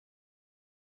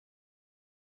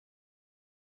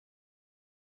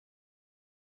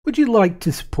Would you like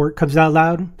to support Cubs Out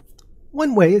Loud?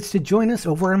 One way is to join us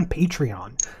over on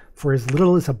Patreon. For as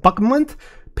little as $1 a month,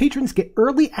 patrons get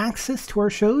early access to our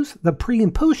shows, the pre-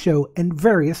 and post-show, and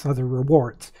various other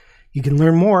rewards. You can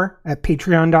learn more at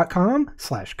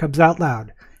patreon.com/CubsOutLoud.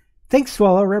 Thanks to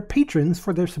all our patrons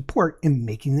for their support in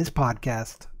making this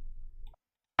podcast.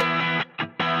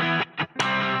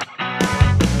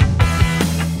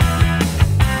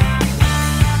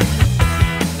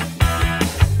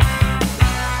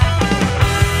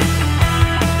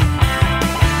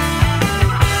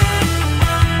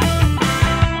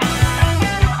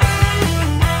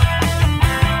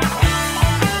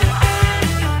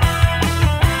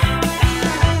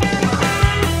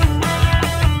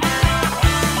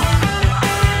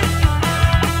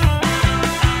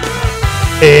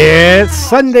 It's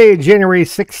Sunday, January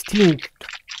 16th,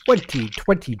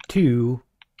 2022.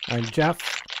 I'm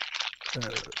Jeff.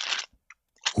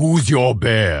 Who's your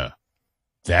bear?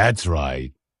 That's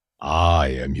right. I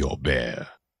am your bear.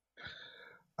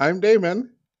 I'm Damon.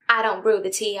 I don't brew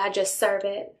the tea, I just serve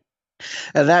it.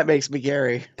 And that makes me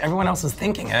Gary. Everyone else is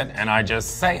thinking it, and I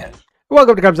just say it.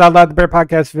 Welcome to Cubs Out Loud, the Bear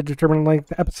Podcast of Determined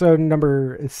Length, episode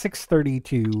number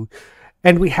 632.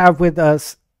 And we have with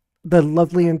us the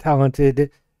lovely and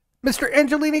talented Mr.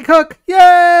 Angelini-Cooke.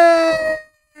 Yay!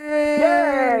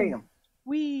 Yay!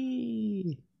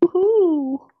 Wee!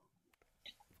 Woohoo!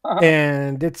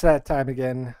 And it's that time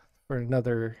again for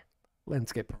another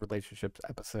Landscape of Relationships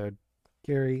episode.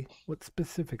 Gary, what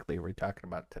specifically are we talking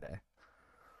about today?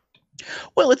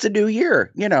 Well, it's a new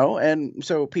year, and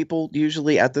so people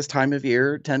usually at this time of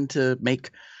year tend to make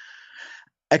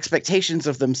expectations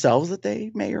of themselves that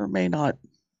they may or may not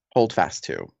hold fast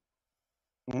to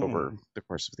over the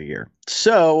course of the year.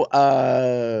 So,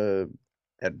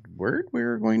 Edward,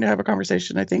 we're going to have a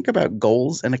conversation, I think, about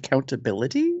goals and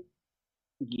accountability.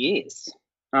 Yes.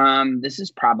 This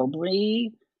is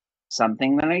probably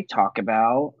something that I talk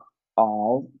about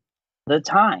all the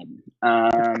time.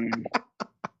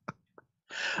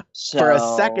 So, for a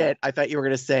second, I thought you were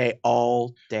going to say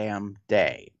all damn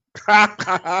day.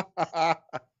 I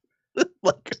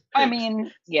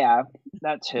mean, yeah,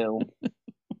 that too.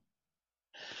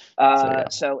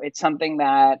 So it's something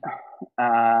that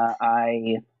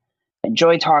I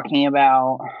enjoy talking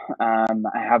about. I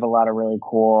have a lot of really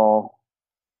cool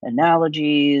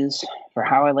analogies for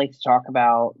how I like to talk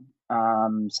about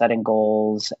setting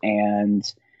goals and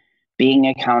being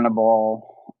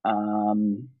accountable.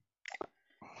 And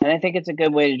I think it's a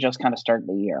good way to just kind of start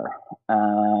the year.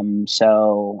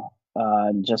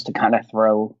 Just to kind of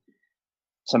throw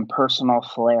some personal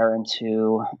flair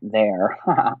into there.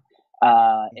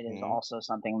 It is also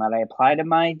something that I apply to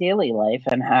my daily life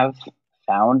and have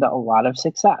found a lot of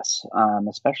success,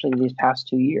 especially these past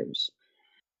 2 years.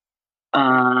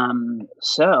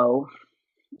 So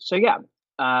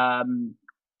I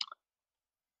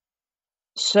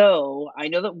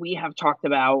know that we have talked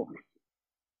about,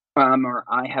 or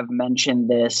I have mentioned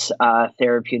this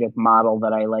therapeutic model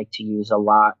that I like to use a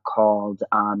lot called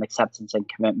acceptance and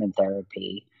commitment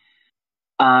therapy.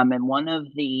 And one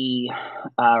of the,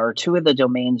 or two of the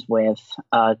domains with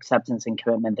acceptance and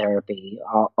commitment therapy,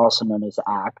 also known as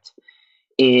ACT,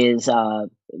 is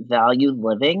valued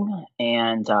living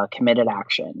and committed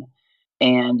action.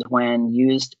 And when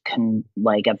used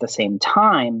at the same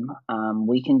time,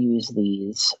 we can use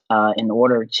these in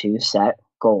order to set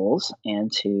goals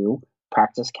and to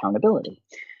practice accountability.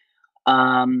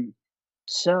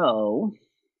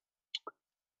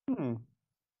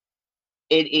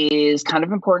 It is kind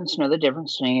of important to know the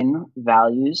difference between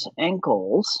values and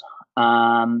goals.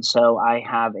 So I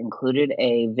have included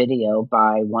a video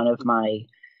by one of a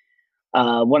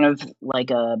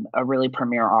really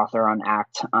premier author on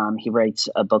ACT. He writes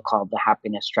a book called The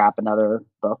Happiness Trap and other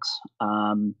books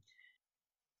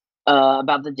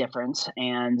about the difference.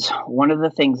 And one of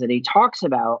the things that he talks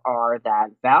about are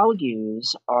that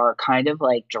values are kind of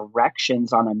like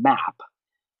directions on a map.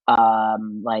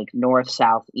 Like north,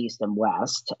 south, east, and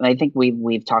west. And I think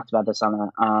we've talked about this on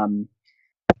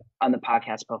the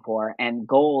podcast before. And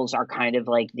goals are kind of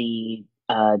like the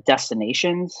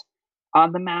destinations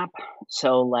on the map.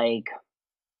 So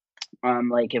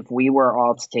if we were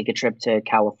all to take a trip to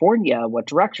California, what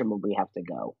direction would we have to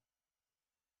go?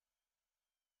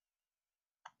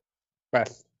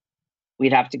 West.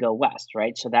 We'd have to go west,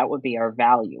 right? So that would be our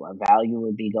value. Our value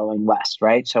would be going west,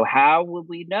 right? So how would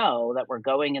we know that we're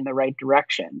going in the right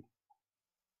direction?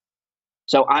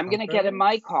 So I'm going to get in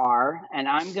my car and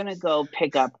I'm going to go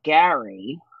pick up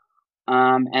Gary.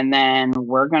 And then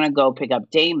we're going to go pick up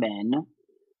Damon.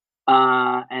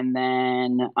 And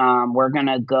then we're going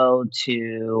to go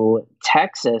to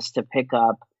Texas to pick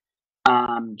up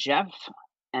Jeff,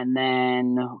 and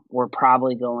then we're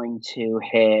probably going to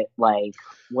hit like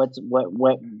what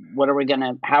are we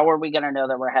gonna? How are we gonna know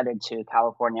that we're headed to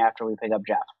California after we pick up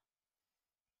Jeff?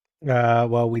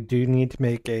 Well, we do need to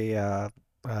make a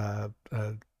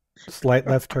slight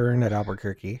left turn at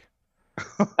Albuquerque.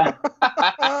 I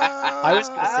was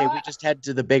going to say we just head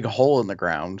to the big hole in the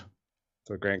ground.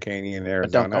 So Grand Canyon, But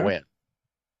Arizona. don't go in.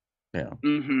 Yeah.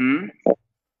 Mm-hmm.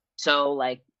 So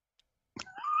like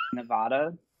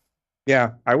Nevada.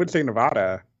 Yeah, I would say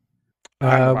Nevada.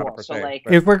 Cool. So like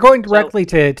If we're going directly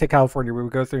to California, we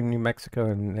would go through New Mexico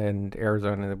and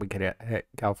Arizona, then we could hit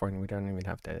California. We don't even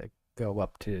have to go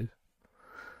up to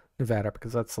Nevada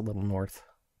because that's a little north.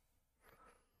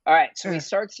 all right, so we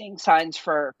start seeing signs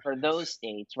for those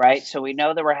states, right? So we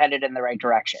know that we're headed in the right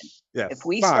direction. Yes. If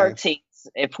we fine.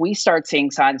 start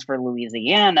seeing signs for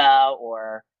Louisiana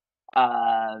or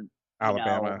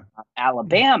Alabama.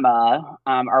 Alabama,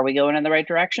 are we going in the right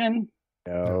direction?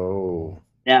 No.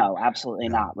 No, absolutely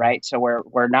not. Right. So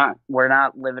we're not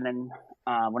living in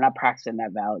we're not practicing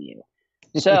that value.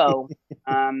 So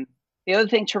the other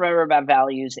thing to remember about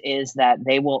values is that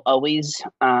they will always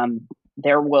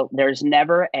there's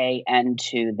never a end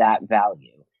to that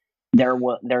value.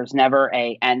 There's never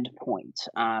a end point.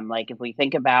 Like if we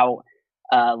think about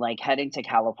like heading to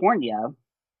California,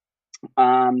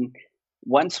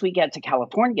 once we get to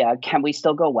California, can we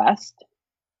still go west?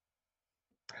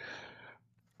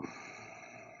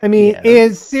 I mean, Yes.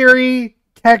 in theory,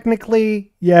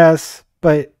 technically, yes,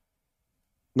 but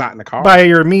Not in the car. by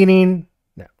your meaning,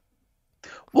 no.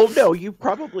 Well, no, you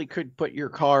probably could put your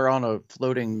car on a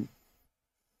floating,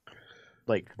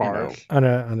 like, Barge. On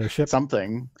a ship.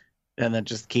 something, and then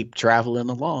just keep traveling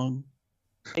along.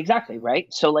 Exactly,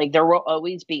 right? So like there will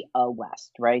always be a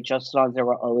west, right? Just as long as there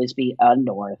will always be a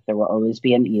north, there will always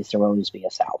be an east, there will always be a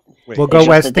south. Wait, We'll It's go just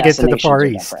west the to get to the destinations Far are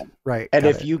East. different. Right. And got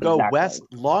if it. you go Exactly. west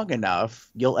long enough,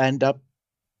 you'll end up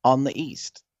on the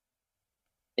east.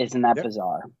 Isn't that Yep.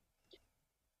 bizarre?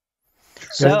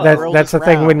 That- So that's the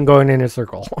thing when going in a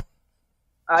circle.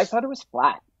 I thought it was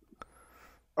flat.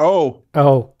 Oh,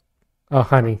 Oh,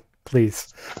 honey,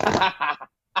 please.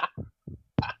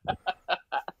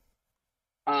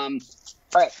 All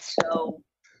right, so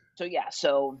yeah,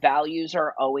 so values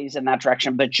are always in that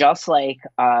direction, but just like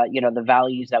the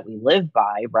values that we live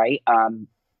by, right?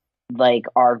 Like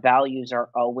our values are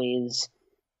always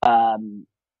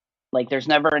like there's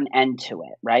never an end to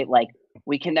it, right? Like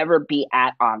we can never be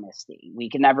at honesty. We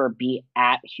can never be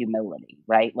at humility,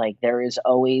 right? Like there is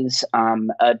always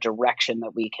a direction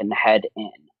that we can head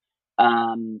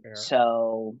in. Fair.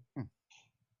 So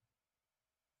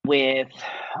with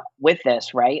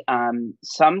this, right?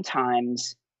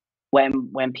 Sometimes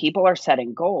when people are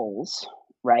setting goals,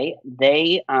 right,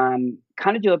 they kind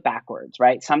of do it backwards,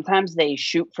 right? Sometimes they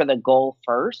shoot for the goal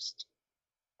first,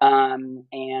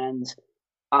 and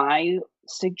I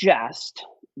suggest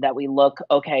that we look.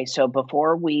 Okay, so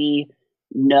before we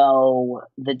know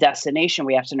the destination,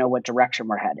 we have to know what direction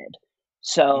we're headed.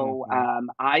 So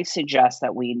I suggest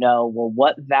that we know, well,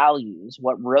 what values,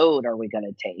 what road are we going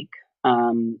to take?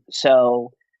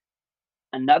 So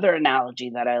another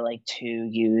analogy that I like to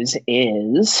use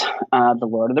is the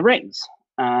Lord of the Rings.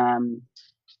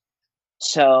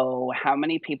 So how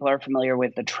many people are familiar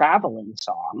with the traveling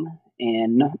song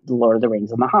in The Lord of the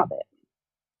Rings and the Hobbit?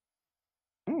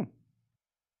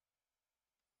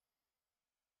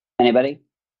 Anybody?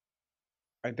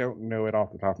 I don't know it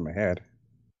off the top of my head.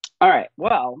 All right.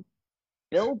 Well,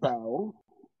 Bilbo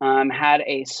had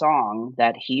a song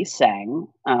that he sang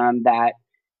that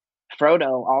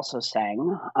Frodo also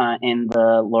sang in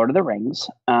the Lord of the Rings,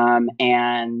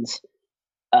 and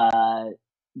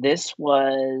this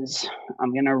was,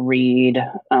 I'm going to read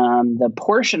the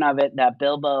portion of it that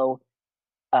Bilbo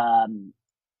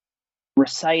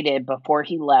recited before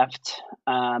he left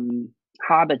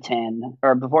Hobbiton,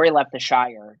 or before he left the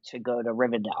Shire to go to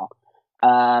Rivendell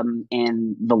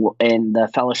in the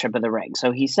Fellowship of the Ring.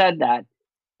 So he said that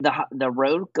the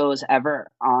road goes ever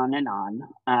on and on,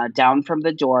 down from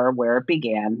the door where it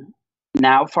began.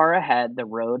 Now far ahead the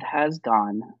road has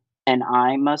gone, and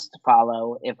I must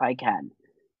follow if I can,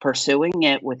 pursuing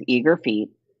it with eager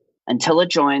feet, until it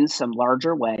joins some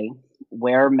larger way,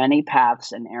 where many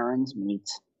paths and errands meet,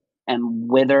 and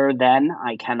whither then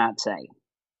I cannot say.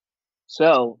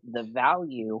 So the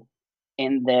value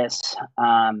in this,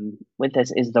 with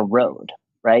this, is the road,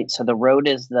 right? So the road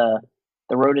is the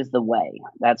way.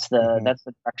 That's the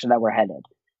direction that we're headed,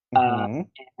 and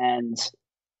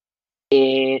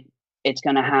it's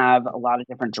going to have a lot of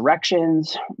different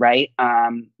directions, right?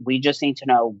 We just need to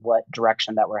know what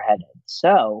direction that we're headed.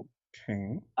 So,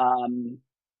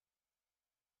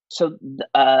 So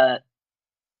that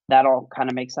all kind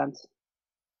of makes sense?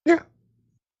 Yeah.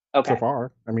 Okay. So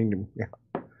far. I mean, yeah.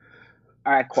 All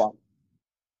right, cool.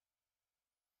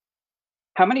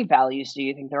 How many values do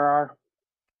you think there are?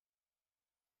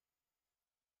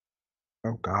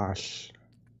 Oh gosh.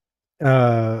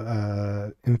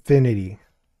 Infinity.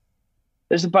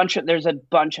 There's a bunch of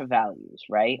values,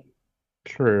 right?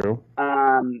 True.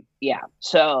 Yeah.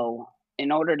 So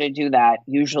in order to do that,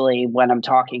 usually when I'm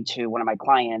talking to one of my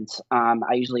clients,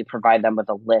 I usually provide them with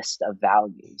a list of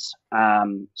values.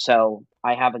 So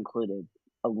I have included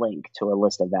a link to a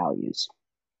list of values.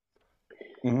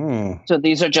 So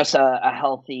these are just a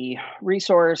healthy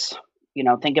resource.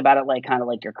 Think about it like kind of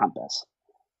like your compass.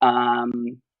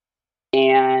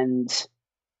 And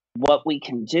what we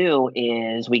can do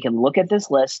is we can look at this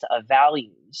list of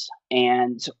values,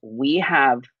 and we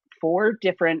have 4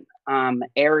 different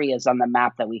areas on the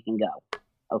map that we can go.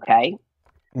 Okay.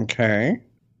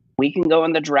 We can go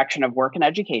in the direction of work and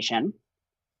education.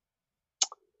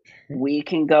 We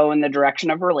can go in the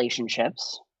direction of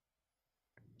relationships.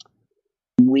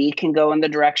 We can go in the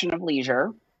direction of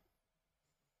leisure.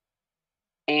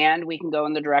 And we can go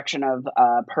in the direction of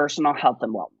personal health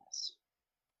and wellness.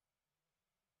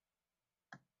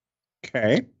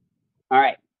 Okay. All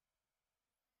right.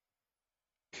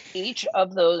 Each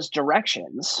of those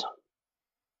directions,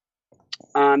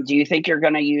 do you think you're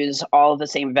going to use all of the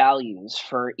same values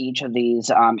for each of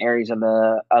these areas of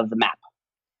the map?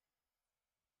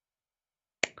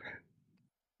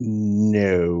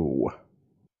 No.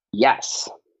 Yes.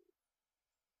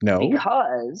 No.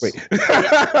 Because wait.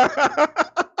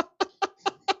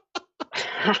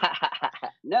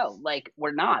 No, like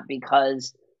we're not,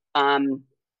 because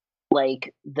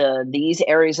like these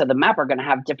areas of the map are going to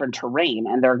have different terrain,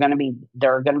 and there are going to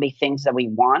be things that we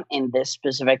want in this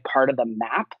specific part of the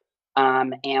map,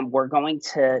 and we're going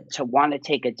to want to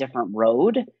take a different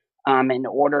road in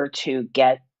order to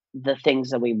get the things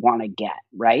that we want to get,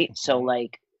 right? So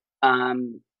like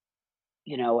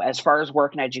as far as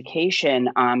work and education,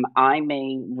 I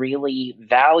may really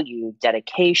value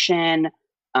dedication,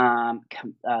 hard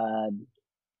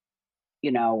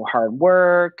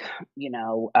work,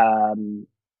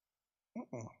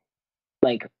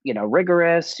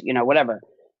 rigorous, whatever.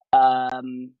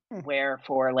 Where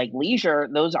for like leisure,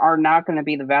 those are not going to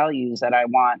be the values that I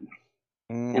want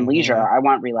in leisure. I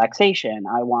want relaxation.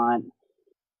 I want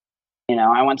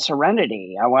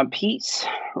serenity. I want peace,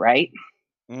 right?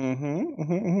 So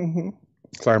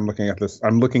I'm looking at this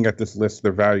list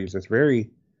of values. It's very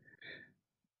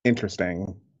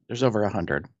interesting. There's over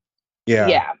 100.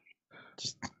 Yeah.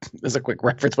 Just as a quick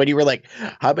reference, when you were like,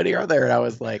 how many are there? And I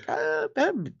was like,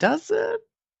 that doesn't,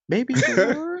 maybe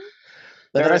more.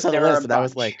 But then I saw the list and I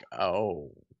was like,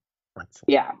 oh, that's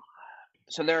yeah.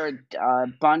 So there are a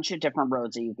bunch of different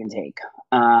roads that you can take.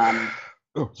 Oh,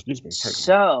 excuse me.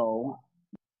 So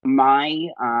my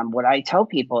what I tell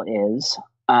people is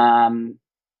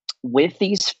with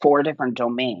these 4 different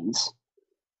domains,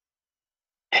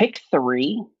 pick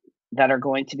 3 that are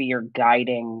going to be your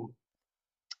guiding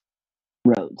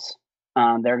roads.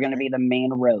 They're going to be the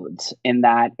main roads in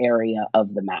that area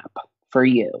of the map for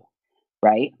you,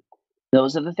 right?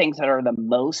 Those are the things that are the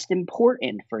most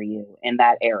important for you in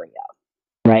that area,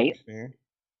 right?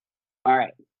 All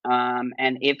right.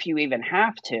 And if you even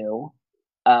have to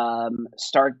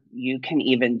you can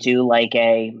even do like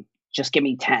just give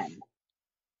me 10.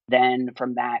 Then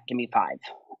from that, give me 5.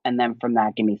 And then from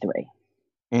that, give me 3.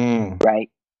 Right.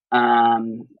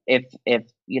 If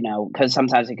because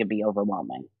sometimes it could be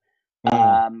overwhelming.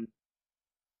 Then,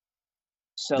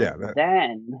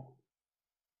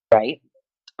 right.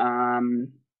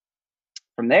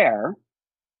 From there,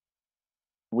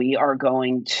 we are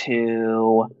going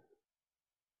to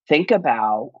think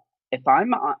about if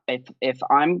I'm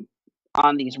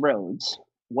on these roads,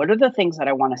 what are the things that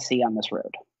I want to see on this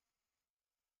road?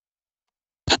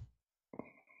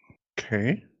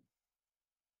 Okay.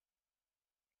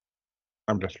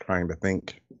 I'm just trying to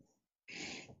think.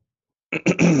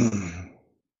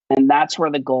 And that's where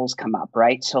the goals come up,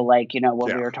 right? So like, when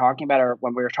we were talking about our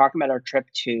trip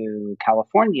to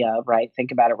California, right?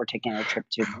 Think about it, we're taking a trip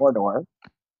to Mordor,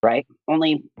 right?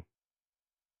 Only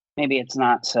maybe it's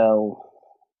not so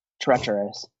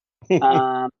treacherous.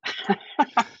 But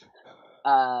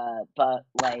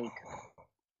like,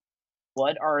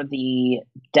 what are the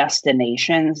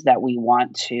destinations that we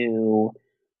want to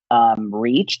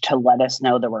reach to let us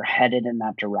know that we're headed in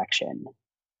that direction?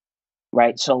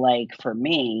 Right. So like for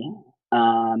me,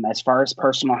 as far as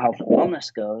personal health and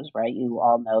wellness goes, right, you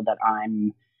all know that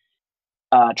I'm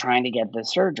trying to get this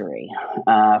surgery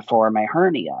for my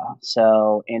hernia.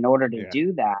 So in order to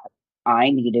do that,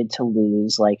 I needed to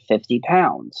lose like 50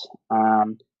 pounds.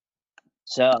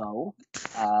 So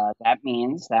that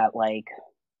means that like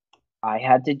I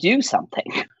had to do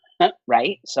something,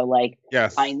 right? So like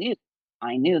Yes. I knew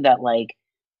that like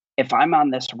if I'm on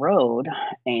this road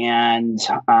and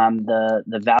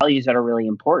the values that are really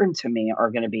important to me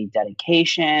are going to be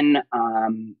dedication,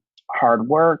 hard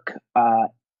work,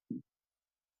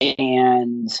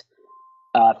 and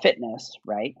fitness,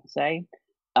 right? Say,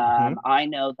 I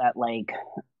know that like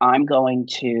I'm going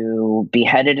to be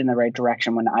headed in the right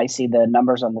direction when I see the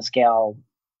numbers on the scale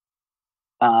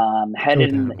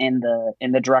headed in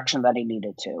the direction that I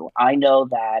needed to. I know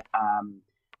that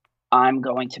I'm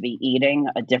going to be eating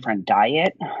a different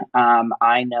diet.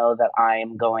 I know that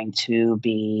I'm going to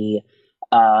be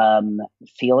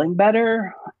feeling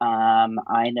better.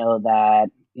 I know that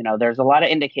there's a lot of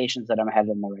indications that I'm headed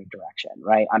in the right direction.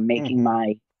 Right, I'm making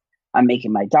my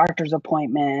doctor's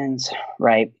appointments.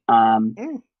 Right,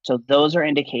 so those are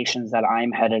indications that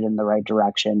I'm headed in the right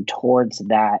direction towards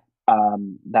that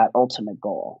ultimate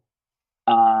goal.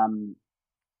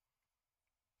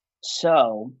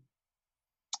 So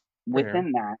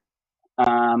within that,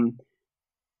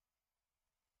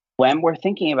 when we're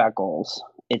thinking about goals,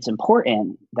 it's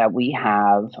important that we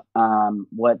have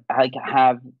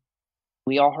have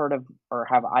we all heard of, or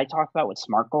have I talked about what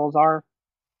SMART goals are?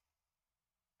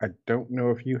 I don't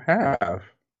know if you have.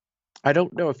 I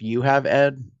don't know if you have,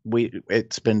 Ed.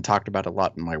 It's been talked about a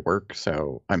lot in my work,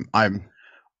 so I'm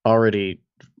already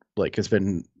like it's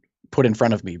been put in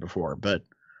front of me before, but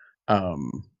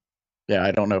yeah,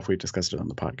 I don't know if we discussed it on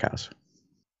the podcast.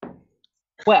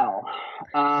 Well,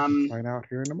 find out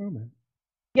here in a moment.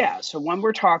 Yeah, so when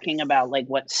we're talking about like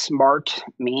what SMART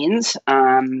means,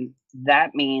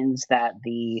 that means that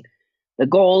the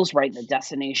goals, right, the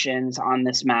destinations on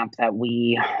this map that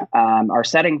we are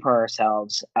setting for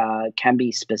ourselves can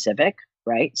be specific,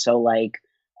 right? So like,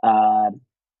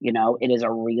 it is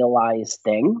a realized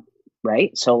thing,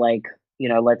 right? So like,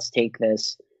 let's take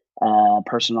this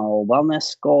personal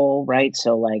wellness goal, right?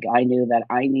 So like I knew that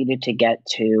I needed to get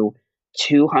to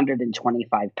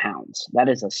 225 pounds. That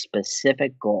is a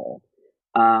specific goal.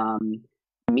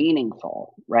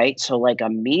 Meaningful, right? So like a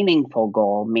meaningful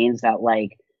goal means that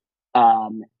like,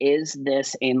 is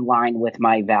this in line with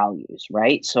my values,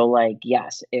 right? So like,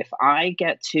 yes, if I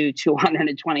get to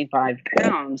 225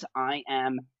 pounds, I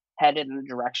am headed in the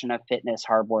direction of fitness,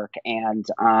 hard work, and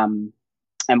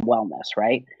wellness,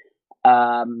 right?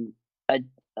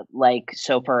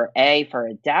 So for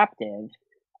adaptive,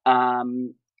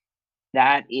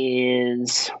 that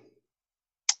is,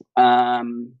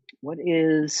 what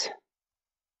is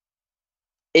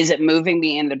it moving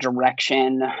me in the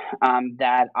direction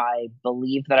that I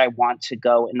believe that I want to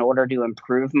go in order to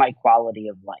improve my quality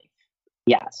of life?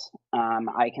 Yes,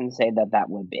 I can say that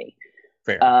would be.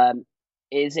 Fair.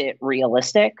 Is it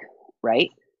realistic?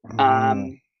 Right.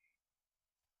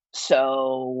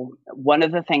 So one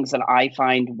of the things that I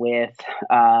find with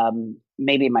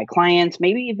maybe my clients,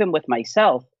 maybe even with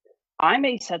myself, I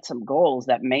may set some goals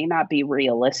that may not be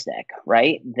realistic,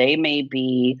 right? They may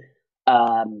be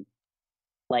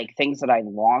like things that I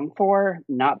long for,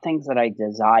 not things that I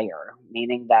desire,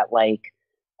 meaning that like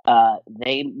I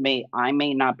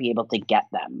may not be able to get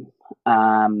them.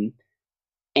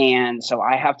 And so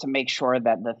I have to make sure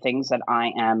that the things that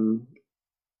I am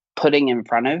putting in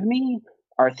front of me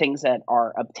are things that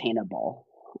are obtainable.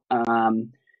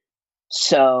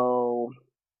 So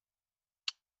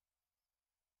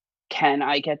can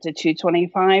I get to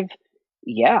 225?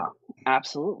 Yeah,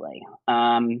 absolutely.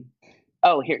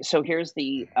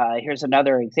 Here's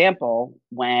another example.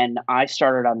 When I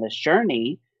started on this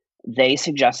journey, they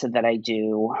suggested that I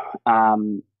do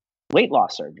weight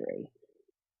loss surgery.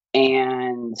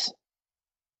 And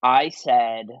I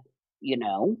said,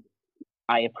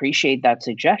 I appreciate that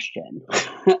suggestion.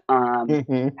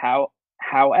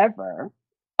 However,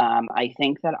 I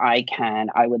think that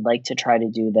I would like to try to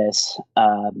do this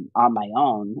on my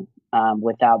own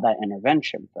without that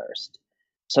intervention first.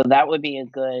 So that would be a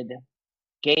good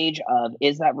gauge of,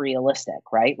 is that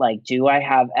realistic, right? Like, do I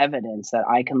have evidence that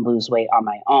I can lose weight on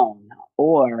my own,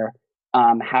 or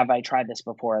have I tried this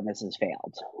before and this has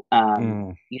failed?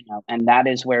 And that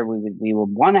is where we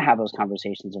would want to have those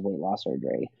conversations of weight loss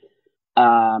surgery,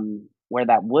 where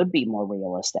that would be more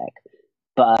realistic.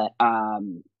 But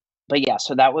yeah,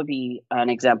 so that would be an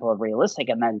example of realistic,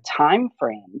 and then time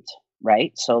framed,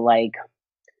 right? So like,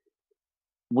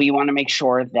 we want to make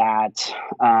sure that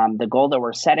the goal that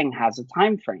we're setting has a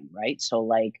time frame, right? So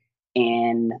like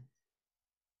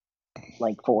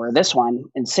for this one,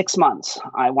 in 6 months,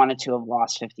 I wanted to have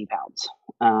lost 50 pounds.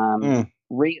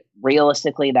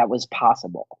 Realistically, that was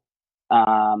possible.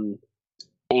 And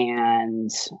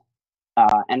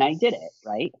I did it,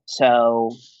 right?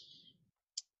 So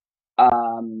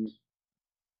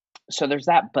so there's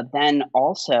that. But then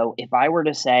also, if I were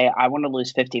to say I want to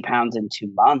lose 50 pounds in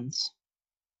 2 months,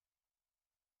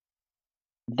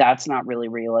 that's not really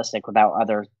realistic without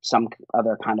some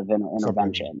other kind of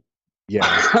intervention.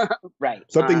 Yeah. Right.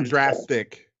 Something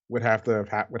drastic would have to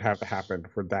happen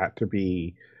for that to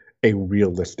be a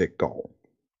realistic goal.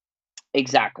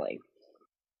 Exactly.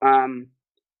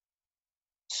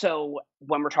 So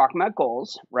when we're talking about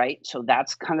goals, right? So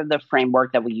that's kind of the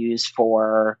framework that we use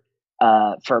for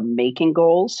making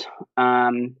goals.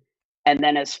 And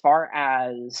then as far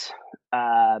as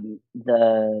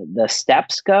the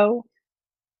steps go,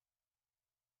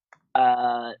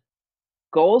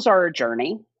 goals are a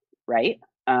journey, right?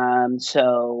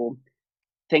 So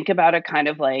think about it kind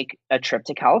of like a trip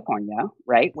to California,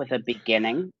 right? With a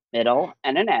beginning, middle,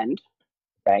 and an end,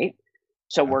 right?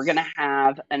 So we're going to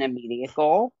have an immediate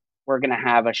goal. We're going to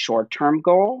have a short-term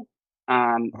goal,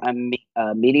 a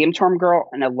medium-term goal,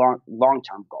 and a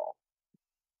long-term goal.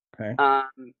 Okay.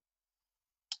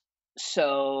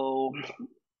 So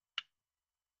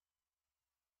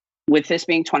with this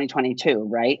being 2022,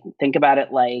 right? Think about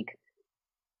it like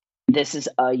this is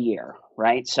a year,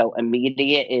 right? So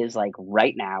immediate is like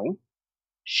right now.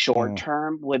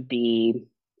 Short-term would be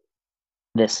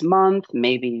this month,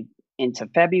 maybe into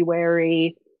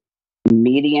February.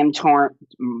 Medium term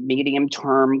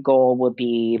goal would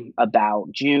be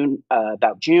about June,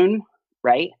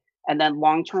 right? And then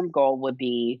long term goal would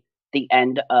be the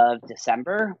end of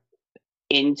December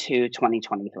into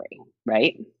 2023,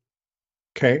 right?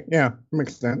 Okay, yeah,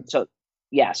 makes sense. So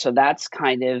so that's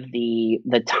kind of the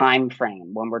time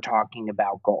frame when we're talking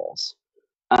about goals.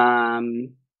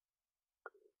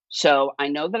 So I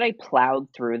know that I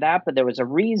plowed through that, but there was a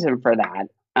reason for that,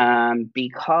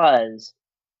 because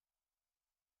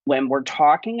when we're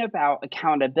talking about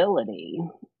accountability,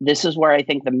 this is where I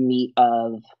think the meat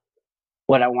of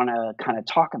what I want to kind of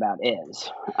talk about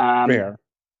is. Fair.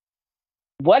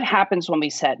 What happens when we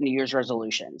set New Year's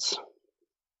resolutions?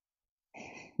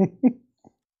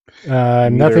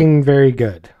 Nothing very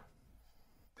good.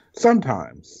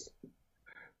 Sometimes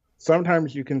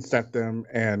you can set them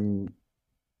and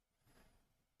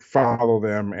follow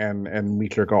them and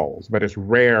meet your goals, but it's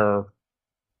rare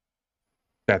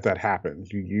that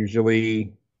happens. You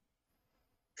usually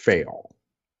fail.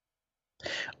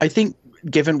 I think,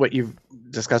 given what you've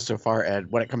discussed so far, Ed,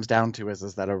 what it comes down to is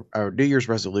that a New Year's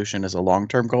resolution is a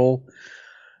long-term goal,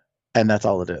 and that's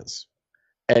all it is.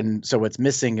 And so what's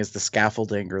missing is the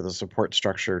scaffolding or the support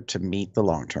structure to meet the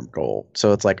long-term goal.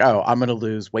 So it's like, oh, I'm going to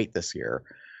lose weight this year.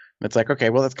 It's like, okay,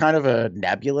 well, that's kind of a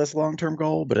nebulous long-term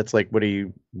goal, but it's like, what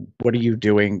are you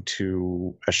doing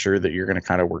to assure that you're going to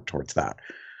kind of work towards that?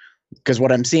 Because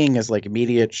what I'm seeing is like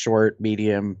immediate, short,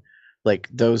 medium, like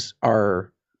those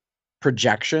are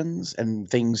projections and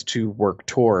things to work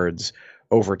towards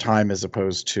over time, as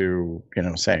opposed to,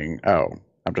 saying, oh,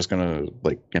 I'm just going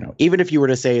to even if you were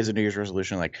to say as a New Year's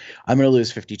resolution, like, I'm going to lose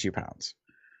 52 pounds.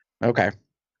 Okay.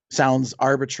 Sounds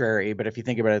arbitrary, but if you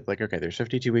think about it, like, okay, there's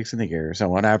 52 weeks in the year.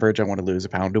 So on average, I want to lose a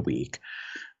pound a week.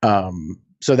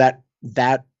 So that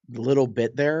little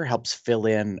bit there helps fill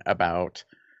in about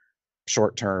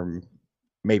short term,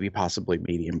 maybe possibly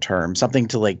medium term, something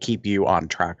to like keep you on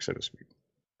track, so to speak.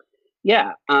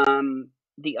 Yeah.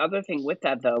 The other thing with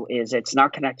that though is it's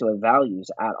not connected with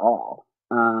values at all.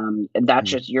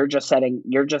 That's you're just setting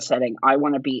I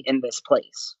want to be in this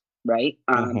place, right?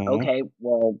 Okay,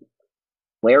 well,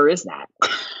 where is that?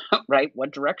 Right?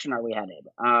 What direction are we headed?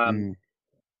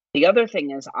 The other thing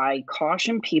is I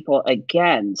caution people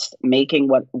against making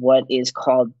what is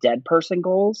called dead person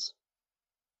goals.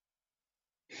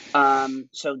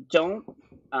 So don't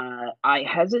I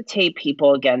hesitate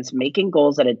people against making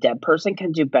goals that a dead person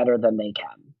can do better than they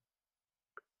can.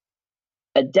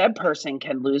 A dead person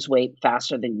can lose weight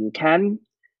faster than you can.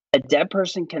 A dead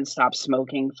person can stop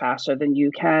smoking faster than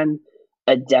you can.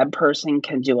 A dead person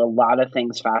can do a lot of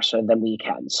things faster than we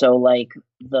can. So like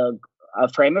a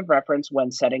frame of reference when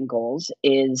setting goals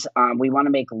is we want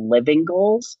to make living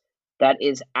goals that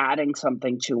is adding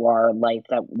something to our life,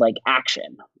 that like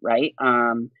action, right?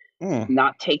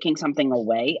 Not taking something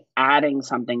away, adding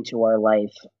something to our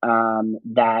life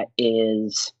that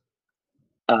is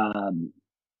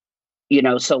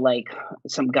so like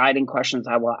some guiding questions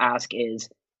I will ask is,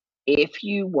 if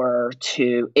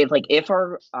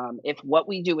what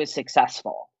we do is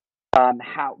successful,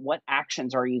 what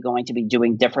actions are you going to be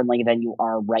doing differently than you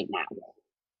are right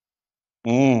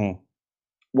now?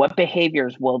 What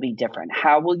behaviors will be different?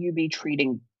 How will you be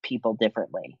treating people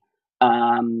differently?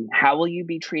 How will you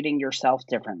be treating yourself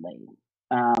differently?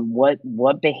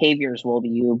 What behaviors will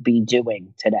you be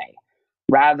doing today,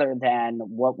 rather than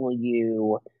what will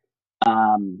you,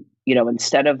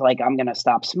 instead of like, I'm going to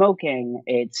stop smoking,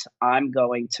 it's I'm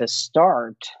going to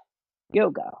start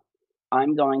yoga.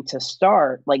 I'm going to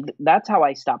start, like, that's how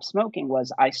I stopped smoking,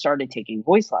 was I started taking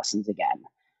voice lessons again,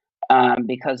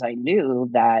 because I knew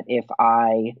that if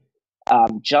I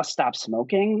just stopped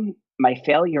smoking, my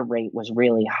failure rate was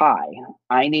really high.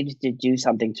 I needed to do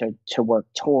something to work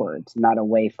towards, not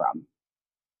away from.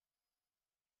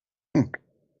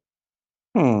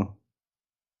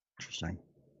 Interesting.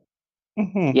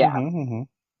 Yeah.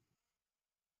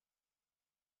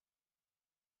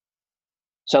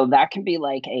 So that can be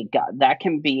like an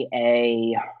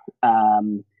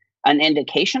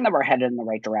indication that we're headed in the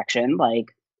right direction.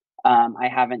 Like, I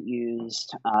haven't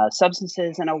used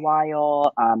substances in a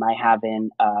while. I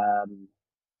haven't,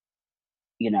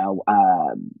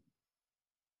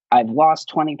 I've lost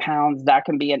 20 pounds. That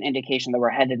can be an indication that we're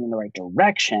headed in the right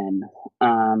direction.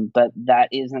 But that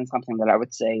isn't something that I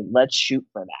would say, let's shoot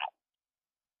for that.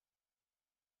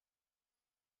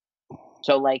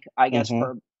 So, like, I guess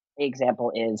for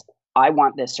example is, I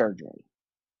want this surgery.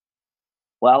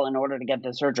 Well, in order to get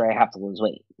this surgery, I have to lose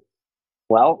weight.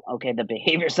 Well, okay, the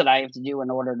behaviors that I have to do in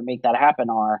order to make that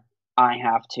happen are, I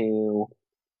have to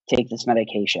take this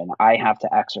medication. I have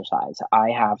to exercise. I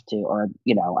have to, or,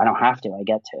 I don't have to, I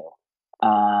get to.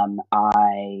 I'm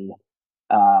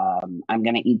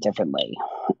going to eat differently.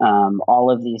 All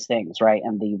of these things, right?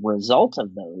 And the result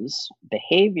of those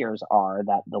behaviors are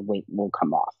that the weight will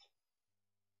come off.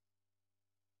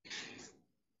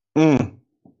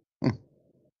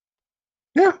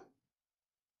 Yeah.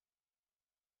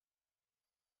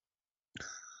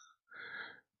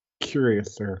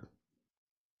 Curiouser.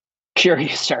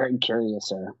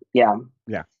 Yeah.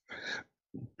 Yeah.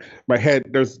 My head,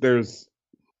 there's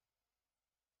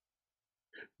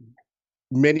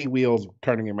many wheels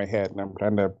turning in my head, and I'm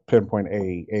trying to pinpoint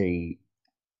a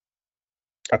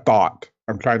thought.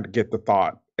 I'm trying to get the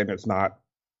thought, and it's not.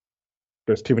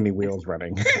 There's too many wheels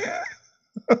running.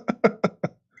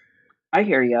 I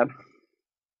hear you.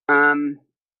 The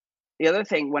other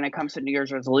thing when it comes to New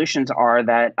Year's resolutions are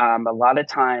that a lot of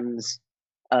times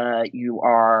they are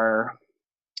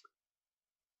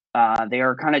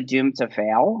kind of doomed to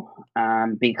fail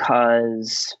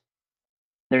because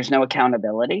there's no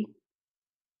accountability.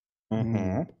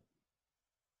 There's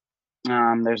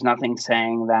nothing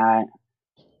saying that.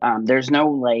 There's no,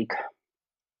 like,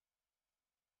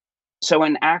 so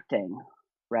in acting,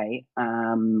 right?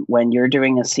 When you're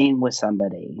doing a scene with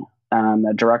somebody,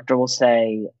 a director will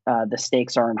say the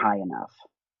stakes aren't high enough,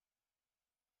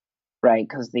 right?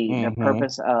 Because the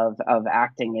purpose of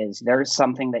acting is there's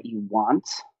something that you want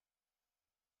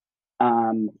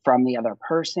from the other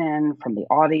person, from the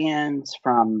audience,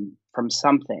 from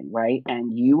something, right?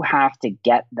 And you have to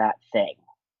get that thing.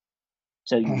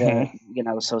 So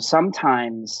so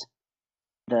sometimes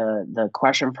the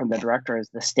question from the director is,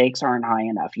 the stakes aren't high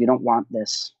enough. You don't want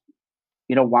this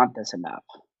enough,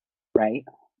 right?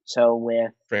 So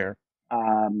with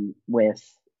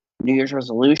New Year's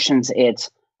resolutions, it's,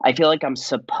 I feel like I'm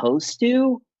supposed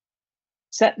to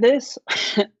set this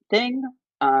thing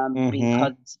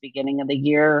because it's the beginning of the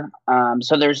year.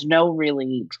 So there's no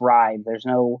really drive. There's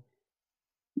no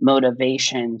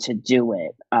motivation to do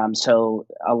it. So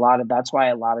that's why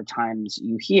a lot of times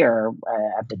you hear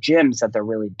at the gyms that they're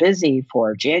really busy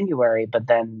for January, but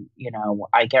then,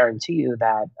 I guarantee you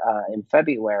that in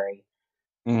February,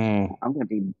 I'm going to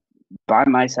be by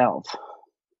myself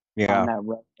on that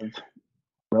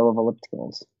row of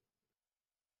ellipticals.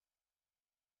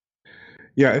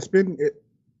 Yeah,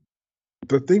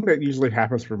 the thing that usually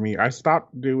happens for me, I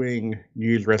stopped doing New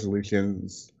Year's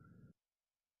resolutions,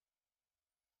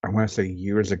 I want to say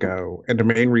years ago, and the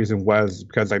main reason was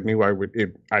because I knew I would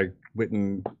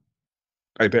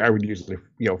usually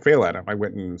fail at them. I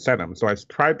wouldn't set them, so I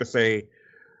tried to say,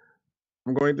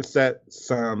 I'm going to set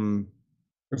some,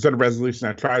 instead of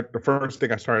resolution. The first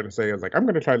thing I started to say was, like, I'm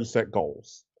going to try to set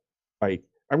goals. Like,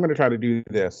 I'm going to try to do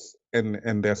this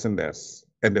and this and this,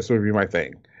 and this would be my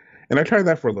thing. And I tried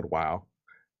that for a little while,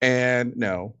 and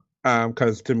no,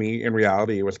 because to me, in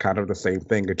reality, it was kind of the same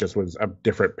thing. It just was a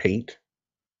different paint.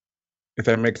 If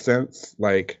that makes sense.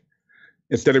 Like,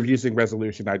 instead of using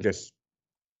resolution, I just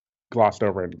glossed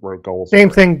over and wrote goals. Same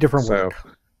thing, different word.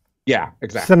 Yeah,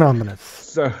 exactly. Synonymous.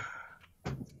 So,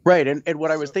 right. And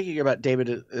what I was thinking about,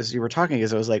 David, as you were talking,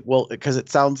 is I was like, well, because it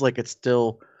sounds like it's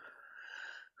still,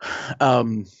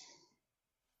 like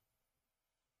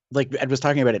Ed was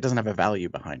talking about, it doesn't have a value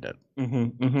behind it.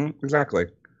 Exactly.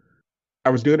 I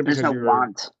was doing it because there's no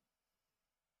want.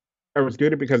 I was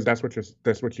doing it because that's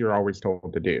what you're always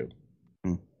told to do.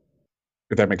 Mm.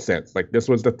 If that makes sense. Like this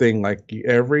was the thing. Like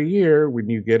every year when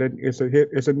you get it's a hit.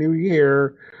 It's a new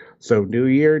year. So new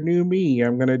year, new me.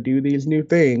 I'm gonna do these new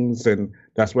things, and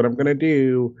that's what I'm gonna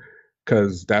do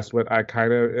because that's what I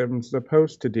kind of am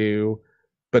supposed to do.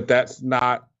 But that's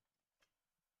not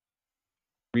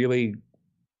really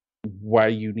why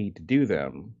you need to do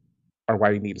them or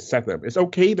why you need to set them. It's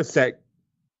okay to set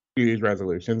New Year's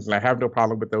resolutions, and I have no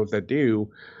problem with those that do.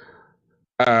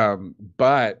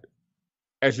 But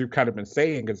as you've kind of been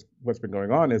saying, is what's been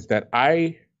going on is that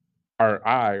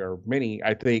or many,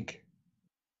 I think,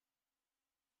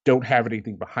 don't have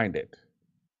anything behind it.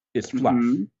 It's fluff.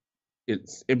 Mhm.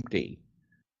 It's empty.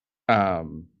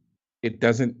 Um, it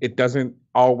doesn't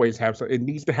always have so it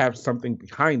needs to have something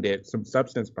behind it, some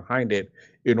substance behind it,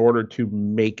 in order to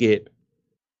make it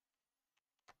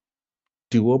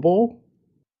doable.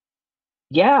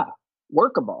 Yeah,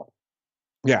 workable.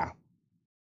 Yeah.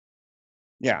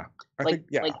 I Like think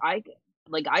yeah.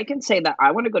 I can say that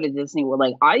I want to go to Disney World.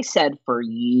 Like I said for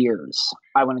years,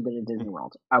 I want to go to Disney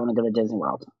World. I want to go to Disney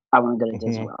World. I want to go to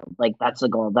Disney World. Like that's the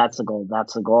goal. That's the goal.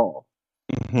 That's the goal.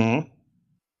 Mm-hmm.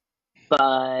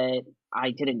 But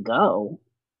I didn't go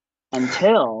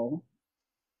until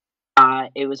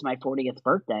it was my 40th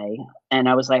birthday, and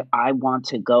I was like, I want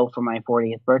to go for my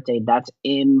 40th birthday. That's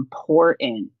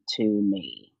important to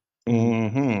me.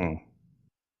 Mm-hmm.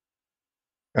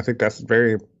 I think that's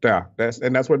very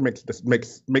that's what makes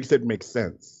it make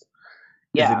sense.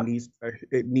 Yeah,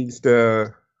 It needs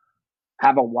to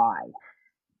have a why.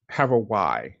 have a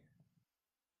why.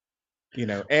 You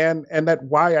know, and that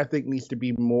why I think needs to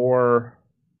be more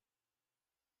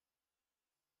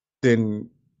than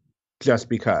just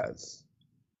because.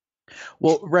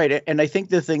 Well, right, and I think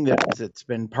the thing that's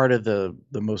been part of the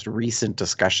most recent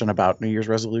discussion about New Year's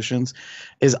resolutions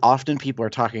is often people are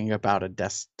talking about a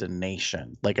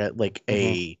destination, like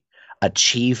a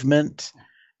achievement.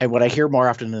 And what I hear more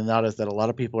often than not is that a lot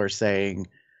of people are saying,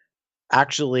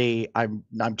 actually, I'm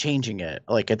changing it.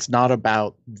 Like it's not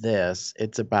about this;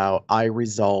 it's about I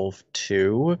resolve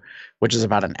to, which is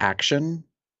about an action,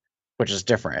 which is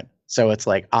different. So it's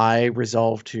like I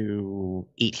resolve to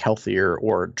eat healthier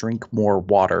or drink more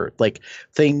water, like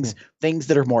things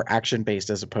that are more action based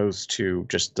as opposed to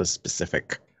just the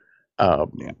specific,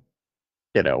 which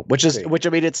I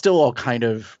mean it's still all kind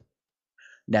of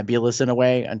nebulous in a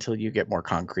way until you get more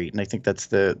concrete. And I think that's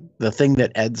the thing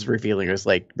that Ed's revealing is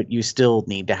like, but you still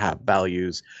need to have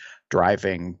values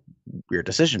driving your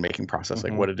decision making process,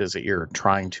 like what it is that you're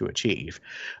trying to achieve.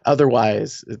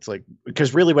 Otherwise, it's like,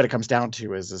 because really what it comes down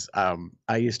to is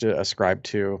I used to ascribe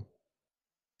to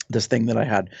this thing that I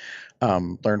had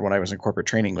learned when I was in corporate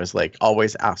training was like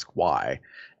always ask why,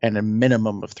 and a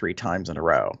minimum of 3 times in a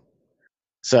row.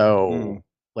 So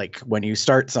like when you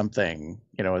start something,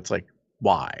 it's like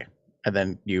why, and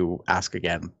then you ask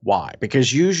again why,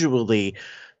 because usually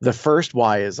the first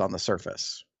why is on the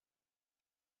surface.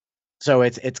 So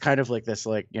it's kind of like this,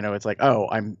 like, it's like, oh,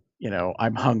 I'm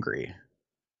hungry.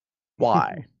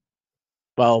 Why?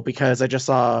 Well, because I just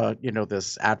saw,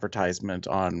 this advertisement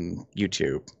on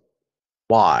YouTube.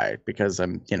 Why? Because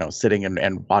I'm, sitting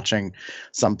and watching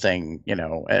something,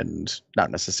 and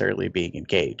not necessarily being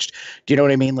engaged. Do you know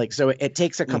what I mean? Like, so it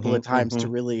takes a couple of times to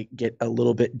really get a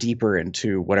little bit deeper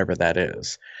into whatever that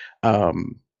is.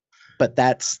 But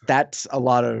that's a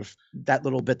lot of that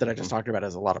little bit that I just talked about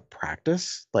is a lot of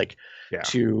practice, like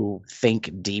to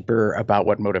think deeper about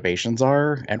what motivations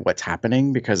are and what's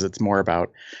happening, because it's more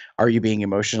about, are you being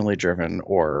emotionally driven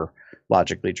or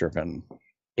logically driven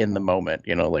in the moment?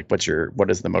 Like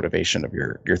what is the motivation of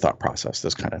your thought process,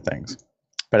 those kind of things.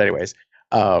 But anyways,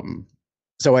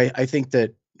 so I think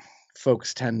that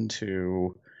folks tend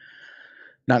to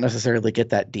not necessarily get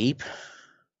that deep.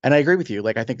 And I agree with you.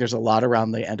 Like, I think there's a lot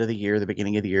around the end of the year, the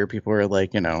beginning of the year, people are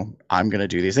like, I'm going to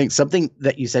do these things. Something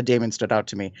that you said, Damon, stood out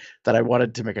to me that I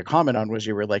wanted to make a comment on was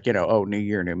you were like, oh, new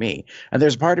year, new me. And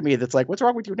there's a part of me that's like, what's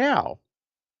wrong with you now?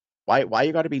 Why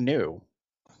you got to be new?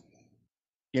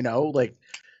 Like,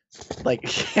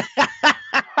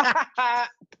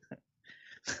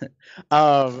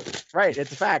 right.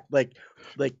 It's a fact. Like,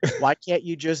 why can't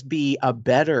you just be a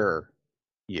better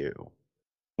you?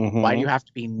 Why do you have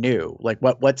to be new? Like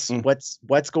what's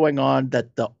going on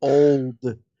that the old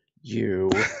you,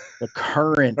 the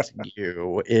current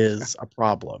you, is a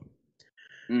problem?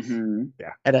 Mm-hmm.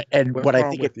 Yeah. And what's what wrong I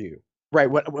think with you? Right.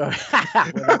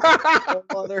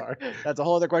 That's a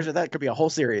whole other question. That could be a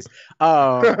whole series.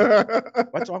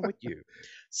 What's wrong with you?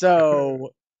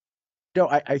 So, no,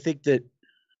 I think that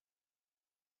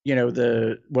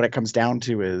what it comes down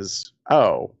to is,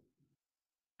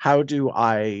 how do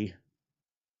I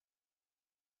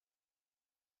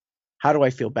how do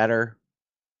I feel better?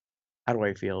 How do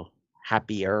I feel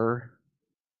happier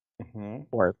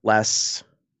or less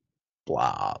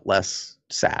blah, less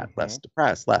sad, less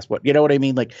depressed, less what, you know what I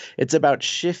mean? Like it's about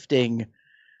shifting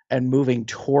and moving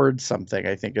towards something,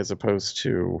 I think, as opposed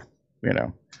to, you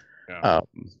know,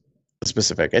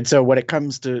 specific. And so when it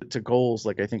comes to goals,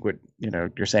 like I think what, you know,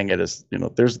 you're saying it is, you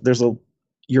know,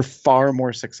 you're far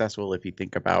more successful if you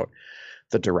think about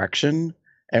the direction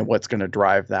and what's going to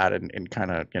drive that and kind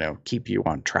of, you know, keep you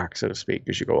on track, so to speak,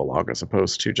 as you go along, as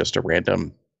opposed to just a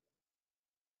random,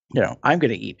 you know, I'm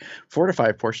going to eat 4 to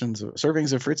 5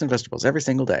 servings of fruits and vegetables every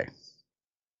single day.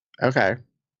 Okay.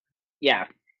 Yeah.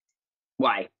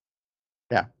 Why?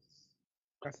 Yeah.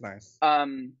 That's nice.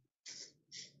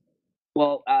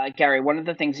 Well, Gary, one of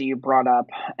the things that you brought up,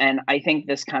 and I think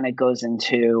this kind of goes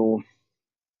into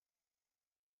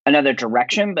another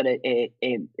direction, but it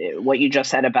what you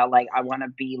just said about like I want to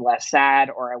be less sad,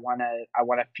 or I want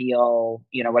to feel,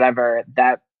 you know, whatever,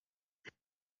 that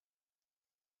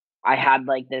I had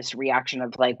like this reaction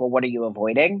of like, well, what are you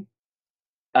avoiding?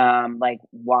 Like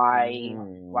why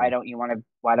don't you want to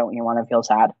feel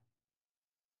sad?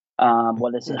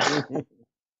 What is it?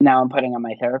 Now I'm putting on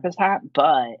my therapist hat,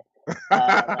 but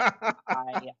I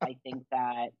think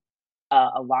that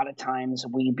a lot of times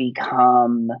we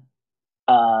become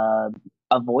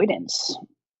avoidance.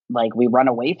 Like we run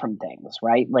away from things,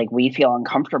 right? Like we feel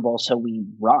uncomfortable, so we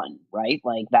run, right?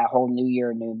 Like that whole new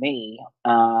year, new me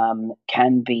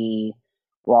can be,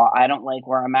 well, I don't like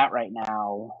where I'm at right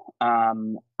now.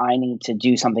 I need to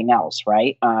do something else,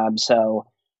 right? So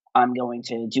I'm going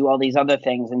to do all these other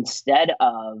things instead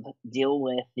of deal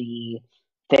with the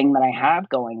thing that I have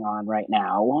going on right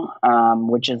now,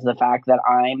 which is the fact that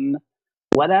I'm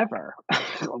whatever,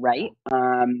 right?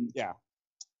 Yeah.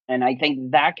 And I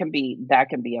think that can be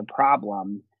a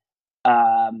problem.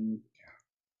 Like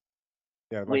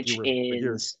which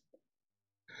is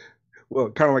well,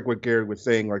 kind of like what Gary was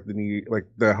saying, like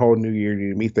the whole New Year,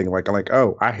 New Me thing. Like I'm like,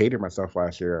 oh, I hated myself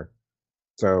last year,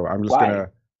 so I'm just gonna.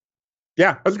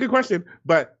 Yeah, that's a good question,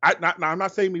 but I'm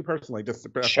not saying me personally. Just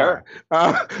sure.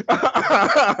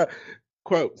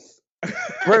 Quotes.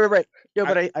 Right. Yeah,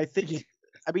 but I think,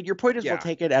 I mean, your point is well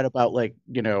taken at about like,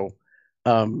 you know,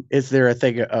 is there a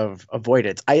thing of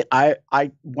avoidance? I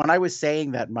when I was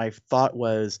saying that, my thought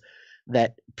was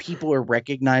that people are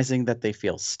recognizing that they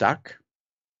feel stuck.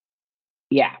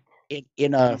 Yeah.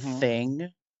 In a thing,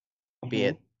 be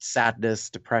it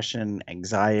sadness, depression,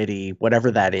 anxiety,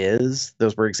 whatever that is.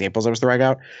 Those were examples I was throwing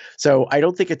out. So I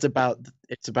don't think it's about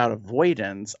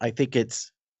avoidance. I think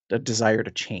it's a desire to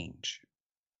change.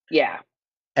 Yeah.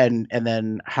 And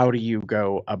then how do you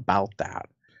go about that?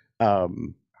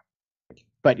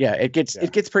 But yeah, it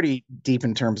gets pretty deep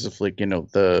in terms of like, you know,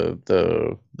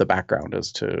 the background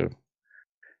as to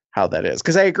how that is.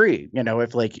 Because I agree, you know,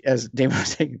 if like as David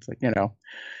was saying, it's like, you know,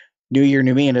 new year,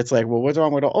 new me, and it's like, well, what's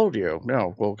wrong with old you?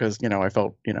 No, well, because, you know, I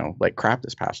felt, you know, like crap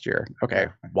this past year. Okay,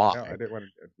 why? No, I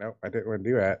didn't want to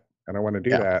do that. I don't want to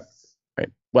do that. Right.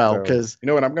 Well, because you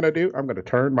know what I'm going to do? I'm going to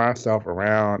turn myself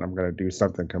around. I'm going to do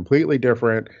something completely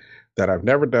different that I've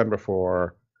never done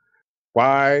before.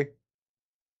 Why?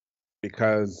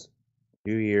 Because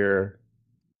new year,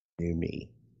 new me.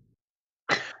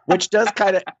 Which does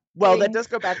kind of, well, that does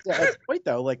go back to Ed's point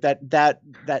though. Like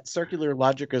that circular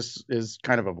logic is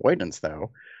kind of avoidance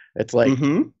though. It's like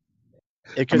I'm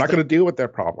not going to deal with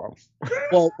that problem.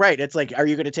 Well, right. It's like, are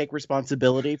you going to take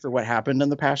responsibility for what happened in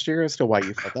the past year as to why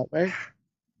you felt that way?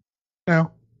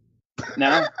 No.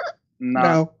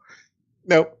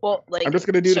 Well, like, I'm just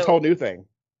going to do this whole new thing.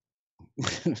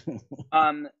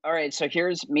 All right. So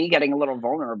here's me getting a little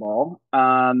vulnerable.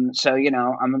 So, you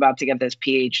know, I'm about to get this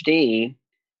PhD.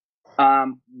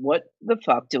 What the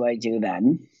fuck do I do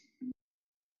then?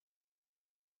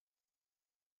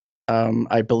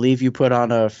 I believe you put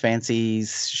on a fancy,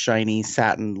 shiny,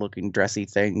 satin-looking dressy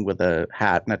thing with a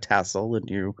hat and a tassel, and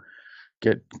you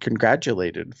get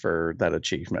congratulated for that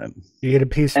achievement. You get a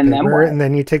piece of paper, and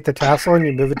then you take the tassel and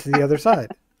you move it to the other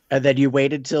side. And then you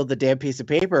wait until the damn piece of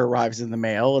paper arrives in the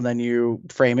mail, and then you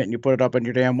frame it and you put it up on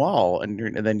your damn wall, and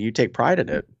then you take pride in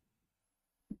it.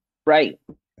 Right.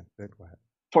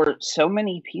 For so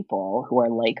many people who are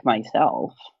like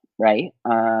myself, right?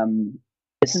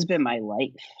 This has been my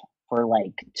life for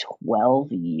like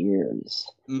 12 years,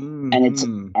 and it's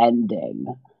ending.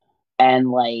 And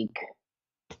like,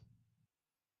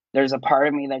 there's a part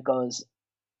of me that goes,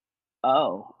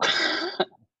 oh,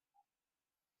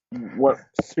 what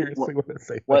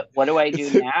do I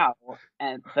do now?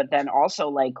 But then also,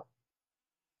 like,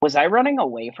 was I running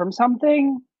away from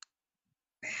something?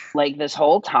 Like this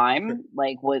whole time,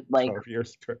 like what, like, 12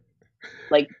 years.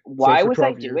 Like, So why for was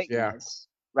I 12 years, doing yeah. this?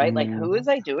 Right? Like, who is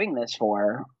I doing this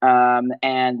for?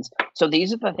 And so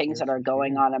these are the things that are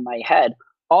going on in my head.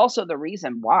 Also, the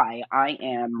reason why I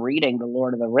am reading The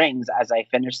Lord of the Rings as I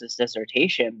finish this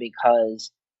dissertation, because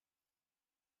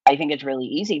I think it's really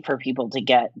easy for people to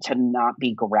get to not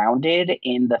be grounded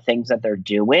in the things that they're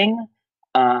doing.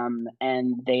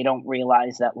 And they don't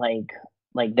realize that like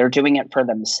they're doing it for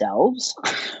themselves,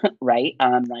 right?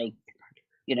 Like,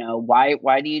 you know, why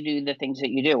do you do the things that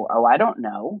you do? Oh, I don't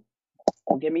know.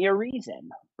 Well, give me a reason,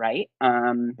 right?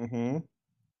 Mhm.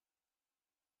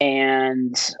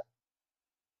 And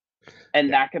Yeah.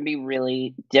 that can be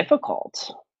really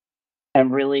difficult.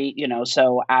 And really, you know,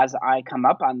 so as I come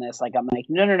up on this, like I'm like,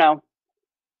 no.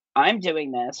 I'm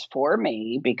doing this for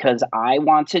me because I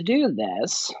want to do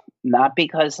this, not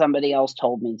because somebody else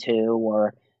told me to,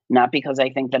 or not because I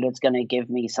think that it's going to give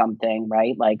me something,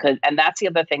 right? Like, and that's the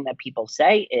other thing that people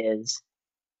say is,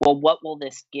 well, what will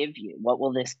this give you? What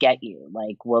will this get you?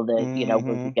 Like, will will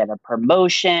you get a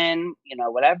promotion? You know,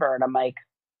 whatever. And I'm like,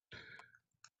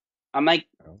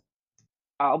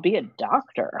 I'll be a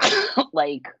doctor.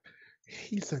 Like,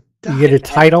 He's a You get a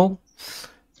title.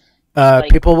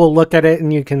 Like- People will look at it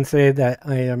and you can say that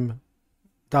I am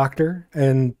doctor,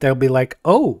 and they'll be like,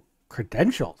 "Oh,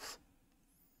 credentials.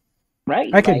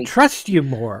 right. I can like, trust you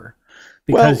more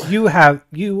because you have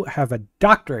a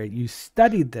doctorate. You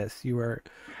studied this.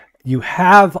 You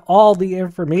have all the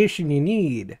information you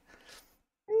need."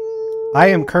 I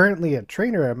am currently a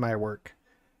trainer at my work.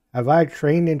 Have I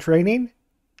trained in training?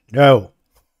 No.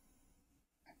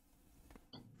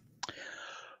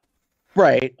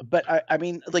 Right. But I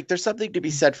mean, like, there's something to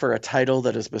be said for a title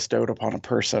that is bestowed upon a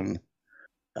person.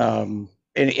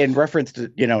 In reference to,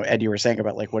 you know, Ed, you were saying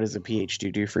about like, what does a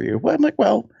PhD do for you? Well, I'm like,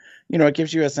 well, you know, it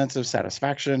gives you a sense of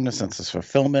satisfaction, a sense of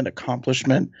fulfillment,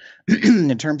 accomplishment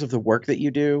in terms of the work that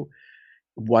you do.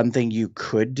 One thing you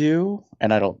could do,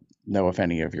 and I don't know if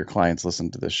any of your clients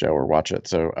listen to this show or watch it,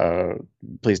 so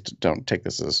please don't take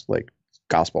this as like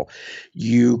gospel.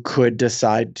 You could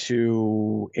decide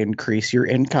to increase your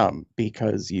income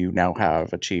because you now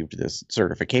have achieved this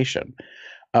certification.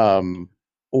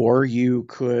 Or you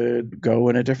could go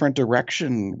in a different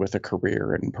direction with a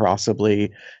career and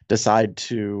possibly decide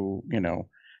to, you know,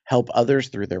 help others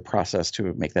through their process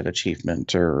to make that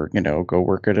achievement, or, you know, go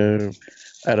work at a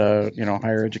you know,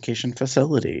 higher education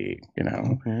facility, you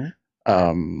know.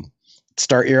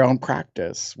 Start your own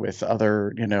practice with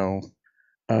other, you know,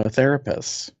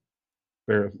 therapists.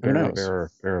 There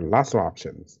are lots of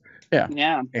options.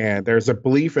 Yeah. And there's a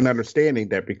belief and understanding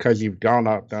that because you've done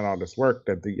all this work,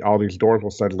 that all these doors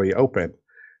will suddenly open.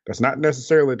 That's not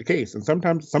necessarily the case, and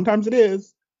sometimes it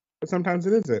is, but sometimes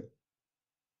it isn't.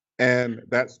 And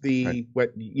that's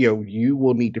what you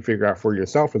will need to figure out for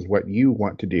yourself is what you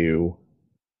want to do.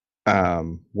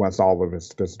 Once all of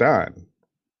this is done,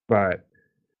 but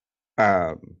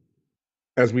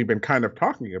as we've been kind of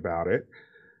talking about it,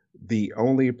 the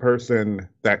only person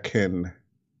that can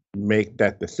make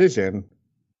that decision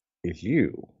is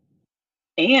you.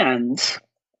 And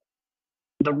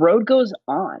the road goes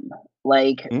on.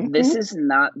 Like, this is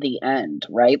not the end,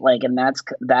 right? Like, and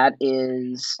that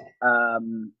is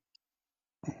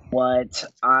what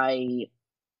I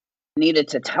needed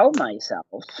to tell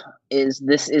myself is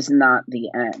this is not the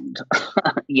end.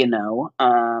 You know,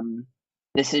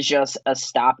 this is just a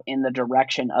stop in the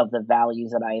direction of the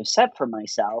values that I have set for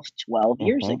myself 12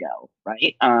 years ago,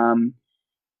 right?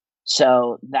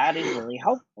 So that is really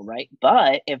helpful, right?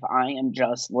 But if I am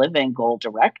just living goal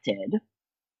directed,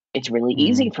 it's really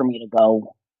easy for me to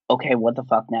go, okay, what the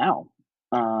fuck now?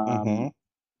 But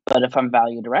if I'm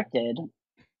value directed,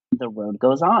 the road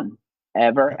goes on,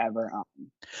 ever on.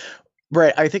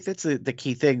 Right. I think that's the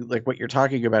key thing. Like, what you're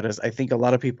talking about is, I think a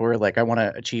lot of people are like, I want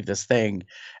to achieve this thing.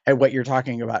 And what you're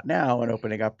talking about now and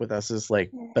opening up with us is like,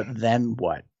 but then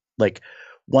what? Like,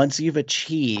 once you've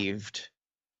achieved,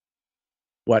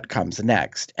 what comes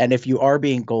next? And if you are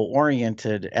being goal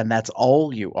oriented and that's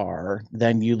all you are,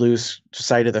 then you lose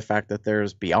sight of the fact that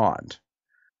there's beyond.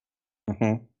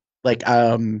 Like,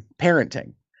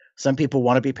 parenting. Some people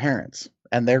want to be parents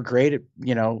and they're great at,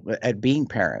 you know, at being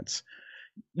parents.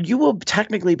 You will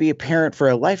technically be a parent for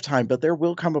a lifetime, but there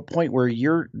will come a point where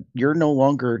you're no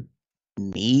longer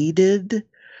needed.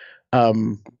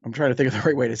 I'm trying to think of the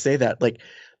right way to say that. Like,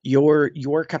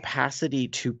 your capacity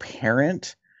to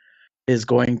parent is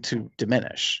going to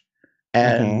diminish.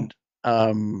 And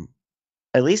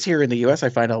at least here in the US, I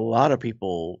find a lot of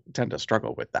people tend to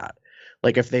struggle with that.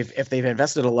 Like, if they've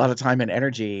invested a lot of time and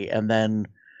energy and then,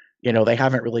 you know, they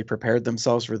haven't really prepared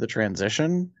themselves for the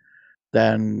transition,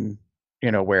 then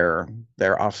where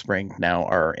their offspring now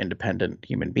are independent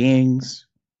human beings,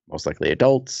 most likely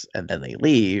adults, and then they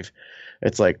leave,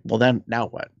 it's like, well, then now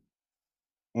what?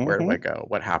 Where do I go?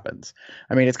 What happens?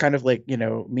 I mean, it's kind of like,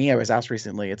 me, I was asked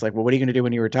recently, it's like, well, what are you going to do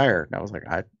when you retire? And I was like,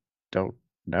 I don't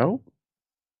know.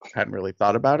 Hadn't really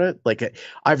thought about it. Like,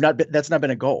 that's not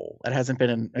been a goal. It hasn't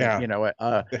been, it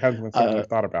hasn't been something I've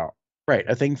thought about. Right.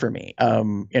 A thing for me.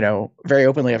 Very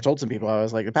openly, I've told some people, I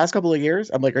was like, the past couple of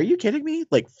years, I'm like, are you kidding me?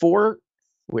 Like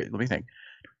let me think.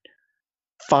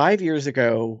 5 years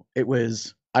ago,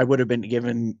 I would have been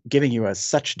giving you a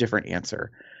such different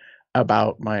answer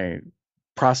about my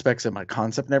prospects and my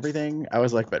concept and everything. I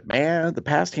was like, but man, the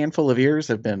past handful of years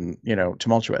have been,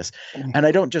 tumultuous. And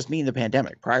I don't just mean the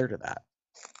pandemic, prior to that.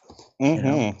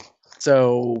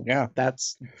 So yeah,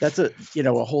 that's a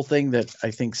whole thing that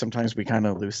I think sometimes we kind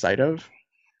of lose sight of.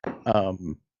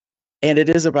 And it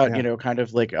is about, kind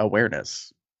of like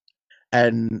awareness.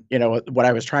 And, what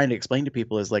I was trying to explain to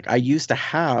people is like, I used to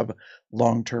have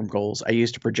long-term goals. I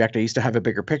used to project, I used to have a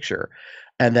bigger picture.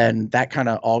 And then that kind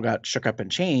of all got shook up and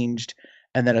changed.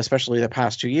 And then especially the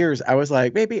past 2 years, I was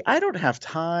like, maybe I don't have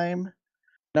time.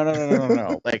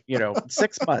 No. Like,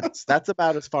 6 months. That's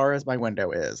about as far as my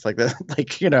window is. Like,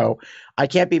 I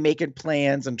can't be making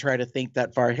plans and try to think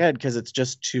that far ahead because it's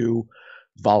just too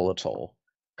volatile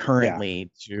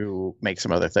currently to make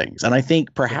some other things. And I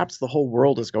think perhaps the whole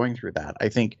world is going through that. I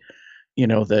think,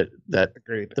 that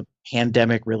Agreed. The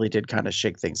pandemic really did kind of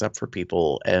shake things up for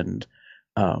people. And,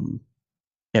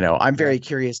 I'm very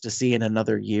curious to see in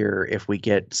another year if we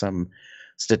get some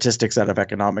statistics out of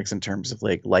economics in terms of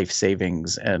like life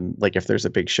savings and like if there's a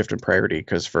big shift in priority.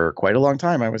 Because for quite a long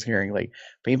time, I was hearing like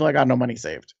people that got no money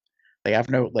saved. They have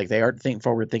they aren't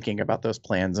forward thinking about those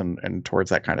plans and towards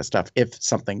that kind of stuff. If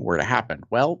something were to happen,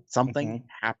 well, something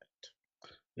happened.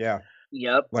 Yeah.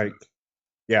 Yep. Like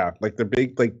the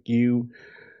big,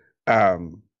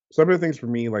 some of the things for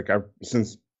me, like I've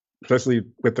since, especially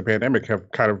with the pandemic, have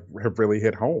really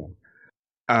hit home.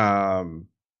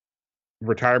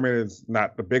 Retirement is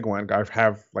not the big one. I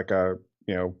have like a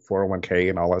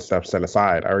 401k and all that stuff set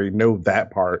aside. I already know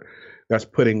that part. That's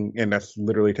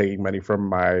literally taking money from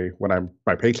my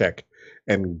paycheck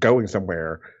and going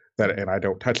somewhere and I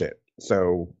don't touch it.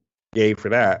 So yay for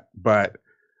that. But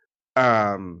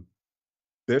the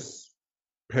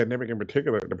pandemic in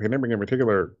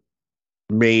particular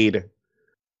made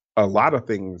a lot of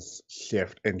things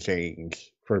shift and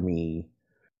change for me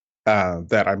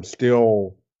that I'm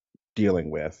still dealing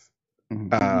with.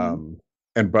 But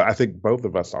I think both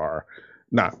of us are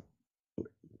not.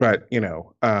 But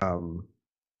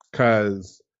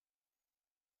because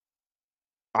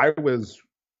I was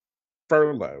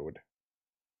furloughed,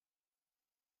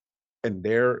 and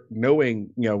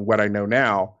knowing what I know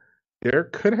now, there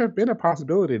could have been a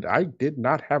possibility that I did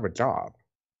not have a job.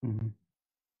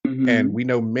 And we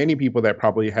know many people that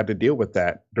probably had to deal with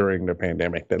that during the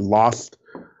pandemic, that lost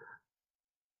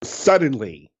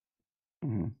suddenly,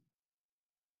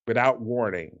 without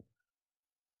warning,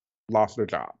 lost their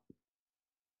job.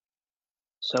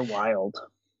 So wild.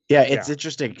 Yeah, it's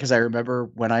interesting because I remember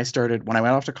when I went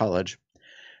off to college,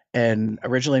 and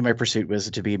originally my pursuit was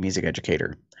to be a music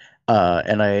educator.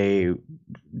 And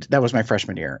that was my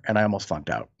freshman year, and I almost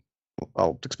flunked out.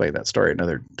 I'll explain that story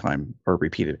another time or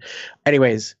repeat it.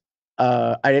 Anyways,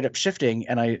 I ended up shifting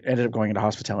and I ended up going into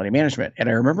hospitality management. And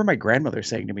I remember my grandmother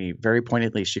saying to me very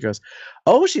pointedly, she goes,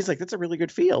 "Oh," she's like, "that's a really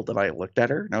good field." And I looked at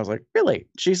her and I was like, "Really?"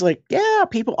 She's like, "Yeah,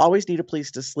 people always need a place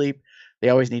to sleep. They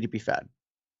always need to be fed."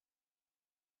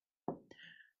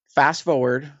 Fast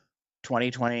forward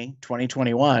 2020,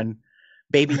 2021,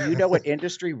 baby, you know what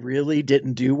industry really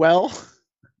didn't do well?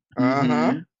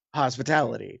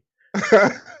 Hospitality.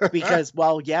 Because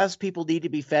while yes, people need to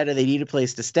be fed and they need a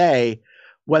place to stay,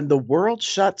 when the world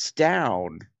shuts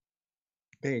down,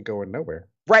 they ain't going nowhere.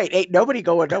 Right. Ain't nobody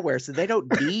going nowhere. So they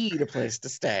don't need a place to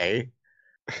stay.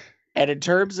 And in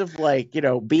terms of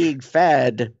being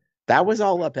fed, that was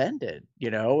all upended.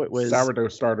 It was sourdough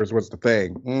starters was the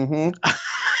thing.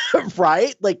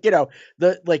 Right?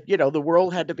 The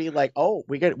world had to be like, oh,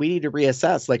 we need to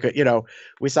reassess.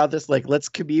 We saw this, let's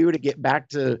commute and get back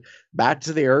to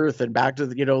the earth and back to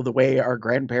the way our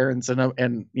grandparents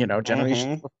and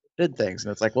generations did things.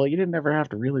 And it's like, well, you didn't ever have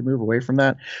to really move away from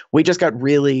that. We just got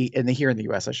really here in the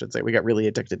US, I should say, we got really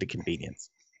addicted to convenience.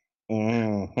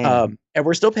 And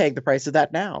we're still paying the price of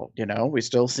that now. We're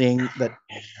still seeing that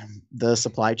the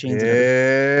supply chains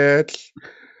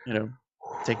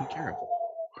taken care of.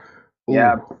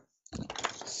 Yeah.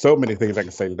 So many things I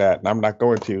can say to that, and I'm not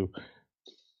going to.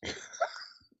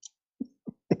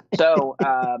 So,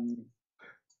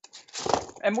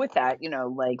 and with that,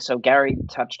 so Gary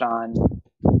touched on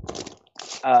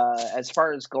as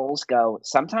far as goals go,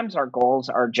 sometimes our goals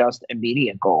are just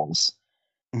immediate goals.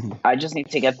 Mhm. I just need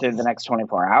to get through the next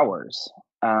 24 hours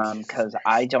because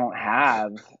I don't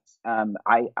have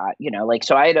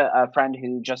so I had a friend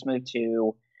who just moved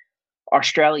to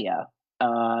Australia,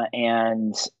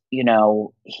 and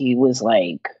he was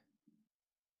like,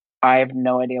 I have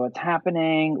no idea what's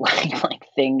happening. Like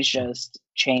things just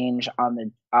change on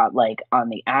the on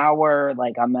the hour.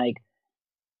 Like I'm like,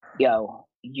 yo,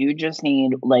 you just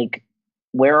need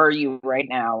where are you right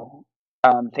now?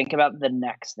 Think about the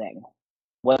next thing.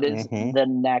 What is the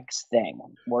next thing?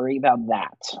 Worry about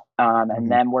that,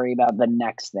 and then worry about the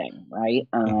next thing, right?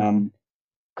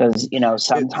 Because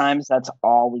sometimes that's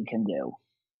all we can do.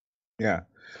 Yeah,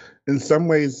 in some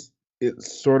ways,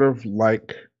 it's sort of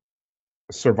like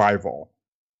survival.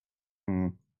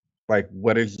 Like,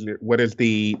 what are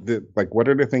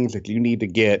the things that you need to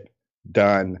get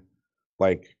done,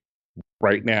 like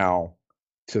right now,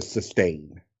 to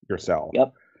sustain yourself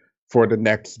for the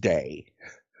next day,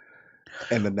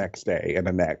 and the next day, and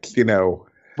the next,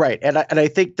 Right, and I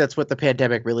think that's what the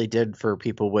pandemic really did for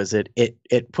people was it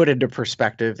put into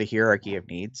perspective the hierarchy of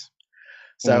needs.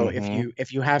 So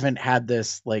if you haven't had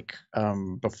this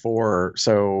before,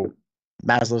 so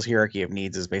Maslow's hierarchy of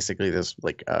needs is basically this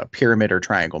pyramid or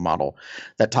triangle model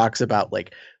that talks about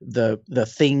the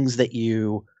things that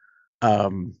you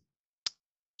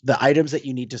the items that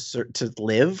you need to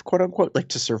live, quote unquote,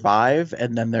 to survive,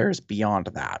 and then there's beyond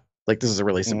that. This is a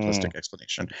really simplistic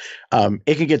explanation.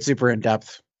 It can get super in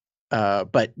depth,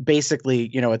 but basically,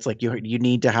 it's like you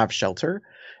need to have shelter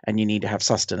and you need to have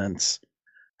sustenance,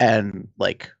 and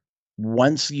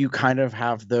once you kind of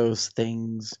have those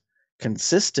things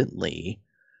consistently,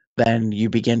 then you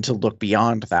begin to look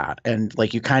beyond that, and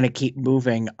you kind of keep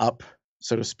moving up,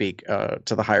 so to speak,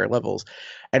 to the higher levels.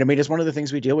 And I mean, it's one of the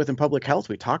things we deal with in public health.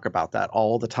 We talk about that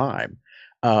all the time.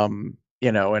 And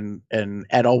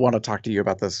Ed, I'll want to talk to you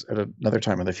about this at another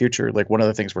time in the future. One of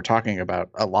the things we're talking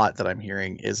about a lot that I'm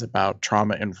hearing is about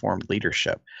trauma-informed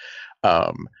leadership.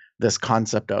 This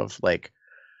concept of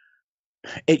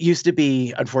it used to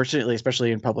be, unfortunately,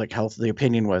 especially in public health, the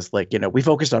opinion was we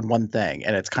focused on one thing,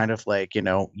 and it's kind of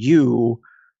you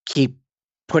keep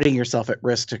putting yourself at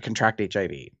risk to contract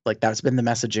HIV. That's been the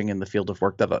messaging in the field of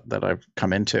work that I've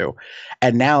come into.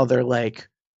 And now they're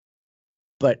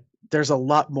but there's a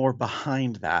lot more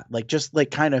behind that. Just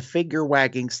kind of figure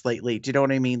wagging slightly. Do you know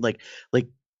what I mean?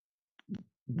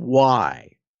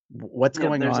 Why? What's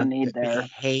going there's on? A need there.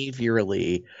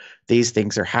 Behaviorally, these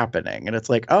things are happening. And it's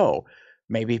oh,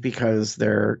 maybe because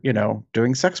they're,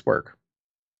 doing sex work.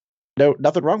 No,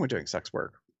 nothing wrong with doing sex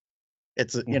work.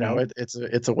 It's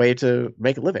it's a way to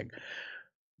make a living.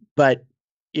 But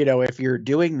if you're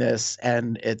doing this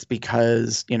and it's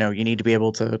because you need to be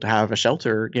able to have a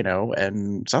shelter,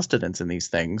 and sustenance in these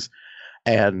things,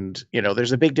 and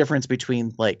there's a big difference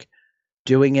between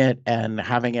doing it and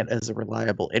having it as a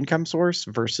reliable income source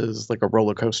versus a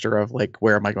roller coaster of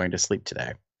where am I going to sleep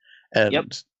today,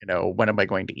 and when am I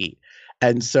going to eat.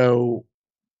 And so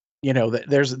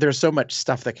there's so much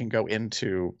stuff that can go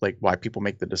into why people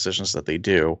make the decisions that they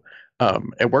do,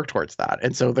 and work towards that.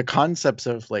 And so the concepts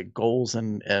of goals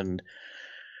and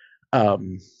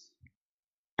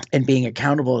being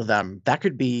accountable to them, that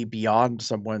could be beyond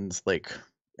someone's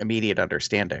immediate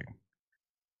understanding.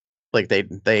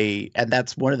 And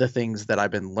that's one of the things that I've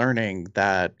been learning,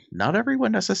 that not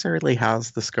everyone necessarily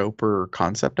has the scope or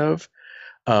concept of,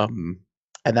 and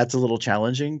that's a little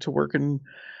challenging to work in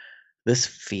this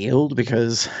field,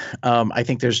 because I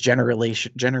think there's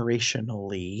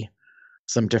generationally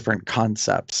some different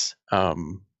concepts.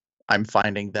 I'm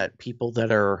finding that people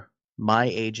that are my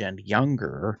age and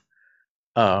younger,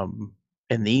 in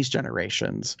these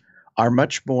generations, are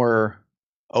much more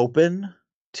open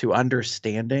to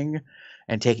understanding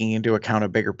and taking into account a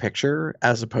bigger picture,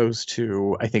 as opposed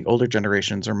to, I think, older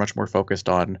generations are much more focused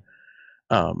on,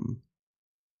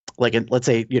 let's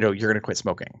say, you're going to quit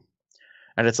smoking.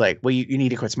 And it's well, you need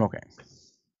to quit smoking.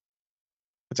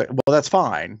 It's well, that's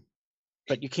fine,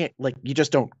 but you can't, you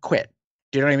just don't quit.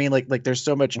 Do you know what I mean? There's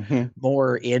so much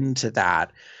more into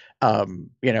that.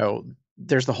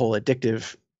 There's the whole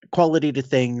addictive quality to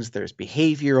things. There's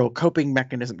behavioral coping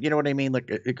mechanism. You know what I mean?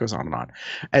 It goes on and on.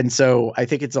 And so I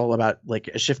think it's all about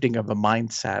a shifting of the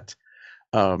mindset.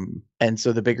 And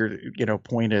so the bigger,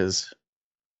 point is,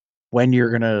 when you're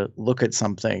going to look at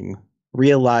something,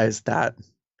 realize that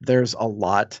there's a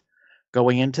lot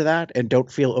going into that, and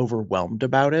don't feel overwhelmed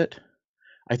about it.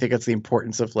 I think it's the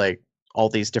importance of all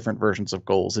these different versions of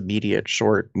goals: immediate,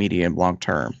 short, medium, long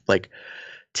term.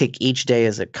 Take each day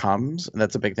as it comes. And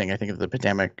that's a big thing I think the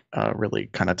pandemic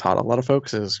really kind of taught a lot of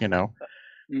folks is,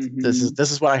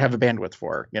 This is what I have a bandwidth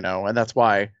for, you know, and that's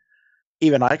why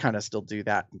even I kind of still do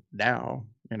that now.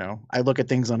 You know, I look at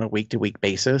things on a week to week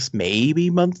basis, maybe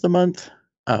month to month,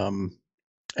 and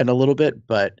a little bit,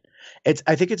 but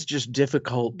I think it's just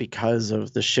difficult because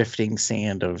of the shifting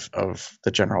sand of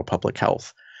the general public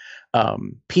health.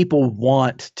 People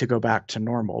want to go back to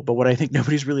normal, but what I think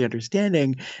nobody's really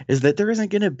understanding is that there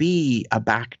isn't going to be a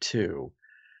back to.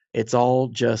 It's all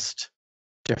just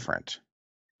different.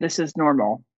 This is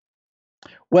normal.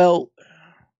 Well,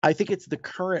 I think it's the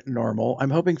current normal.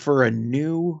 I'm hoping for a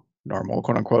new normal,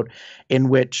 quote unquote, in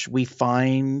which we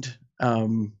find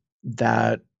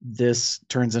that this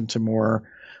turns into more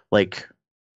like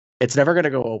it's never going to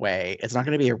go away. It's not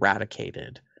going to be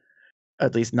eradicated,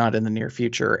 at least not in the near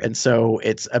future. And so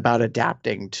it's about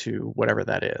adapting to whatever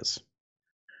that is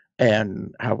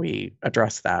and how we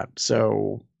address that.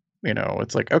 So, you know,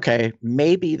 it's like, okay,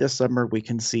 maybe this summer we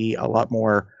can see a lot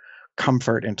more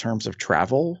comfort in terms of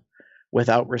travel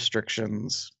without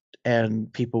restrictions,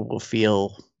 and people will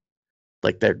feel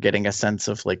like they're getting a sense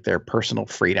of like their personal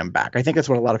freedom back. I think that's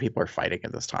what a lot of people are fighting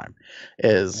at this time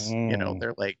is, you know,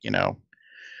 they're like, you know,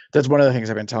 that's one of the things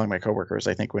I've been telling my coworkers.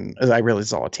 I think when I realize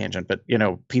it's all a tangent, but you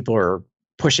know, people are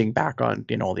pushing back on,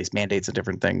 you know, all these mandates and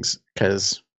different things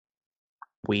because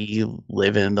we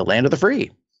live in the land of the free.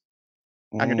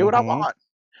 I can do what I want.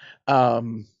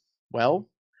 Well,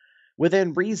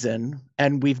 within reason,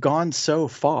 and we've gone so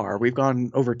far. We've gone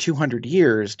over 200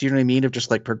 years. Do you know what I mean? Of just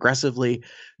like progressively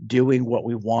doing what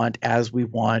we want, as we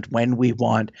want, when we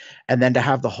want, and then to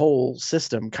have the whole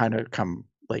system kind of come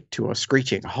like to a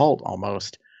screeching halt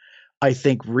almost, I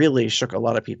think really shook a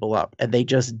lot of people up. And they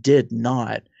just did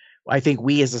not. I think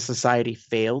we as a society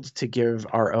failed to give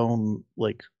our own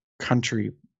like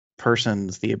country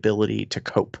persons the ability to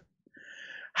cope.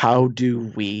 How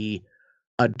do we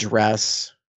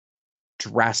address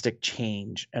drastic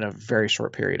change in a very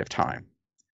short period of time?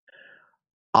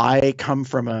 I come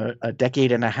from a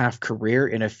decade and a half career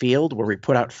in a field where we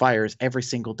put out fires every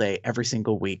single day, every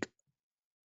single week,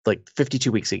 like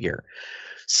 52 weeks a year.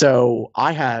 So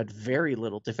I had very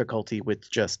little difficulty with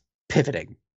just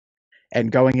pivoting and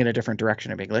going in a different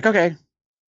direction and being like, okay,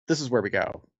 this is where we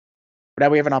go. Now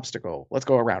we have an obstacle. Let's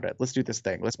go around it. Let's do this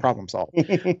thing. Let's problem solve.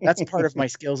 That's part of my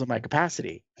skills and my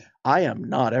capacity. I am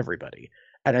not everybody.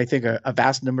 And I think a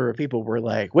vast number of people were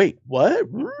like, wait, what?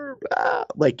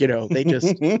 Like, you know, they just,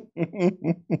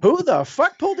 who the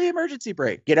fuck pulled the emergency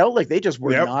brake? You know, like they just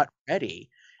were not ready.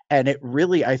 And it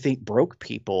really, I think, broke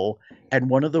people. And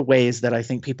one of the ways that I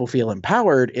think people feel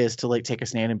empowered is to like take a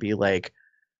stand and be like,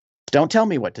 don't tell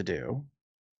me what to do.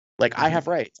 Like, I have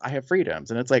rights. I have freedoms.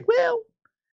 And it's like, well,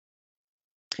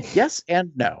 yes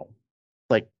and no.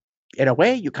 Like, in a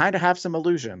way, you kind of have some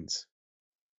illusions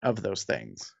of those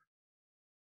things.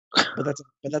 But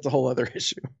that's a whole other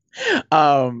issue.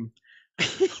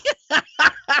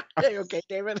 Okay,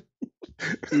 David.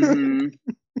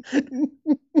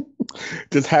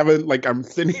 Just having like I'm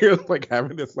sitting here like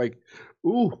having this like,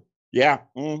 ooh, yeah,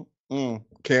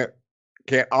 can't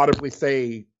audibly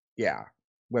say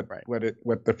what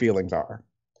the feelings are.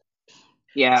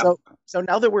 Yeah. So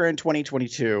now that we're in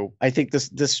 2022, I think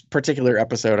this particular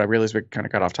episode, I realize we kind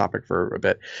of got off topic for a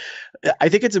bit. I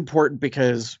think it's important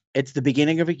because it's the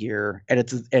beginning of a year,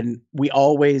 and we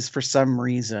always, for some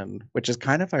reason, which is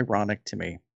kind of ironic to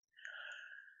me,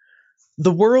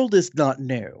 the world is not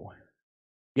new.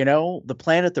 You know, the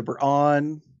planet that we're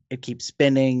on, it keeps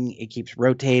spinning, it keeps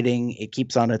rotating, it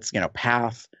keeps on its,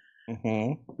 path.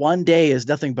 One day is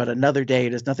nothing but another day.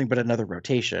 It is nothing but another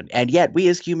rotation. And yet we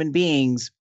as human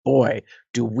beings, boy,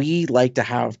 do we like to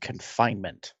have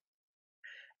confinement.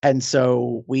 And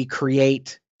so we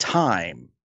create time.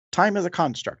 Time is a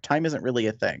construct. Time isn't really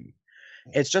a thing.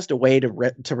 It's just a way to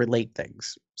relate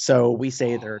things. So we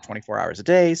say there are 24 hours a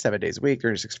day, 7 days a week,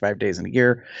 365 days in a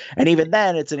year. And even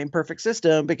then it's an imperfect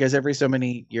system because every so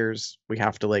many years we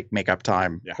have to like make up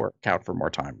time or account for more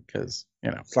time because,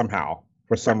 somehow.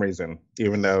 For some reason,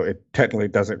 even though it technically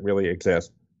doesn't really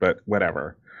exist, but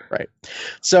whatever. Right.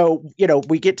 So,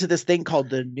 we get to this thing called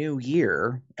the new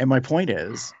year. And my point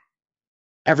is,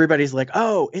 everybody's like,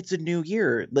 oh, it's a new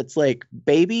year. It's like,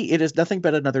 baby, it is nothing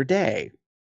but another day.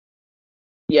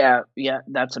 Yeah,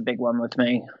 that's a big one with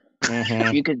me.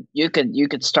 You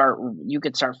could start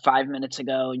 5 minutes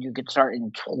ago. You could start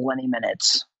in 20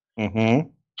 minutes.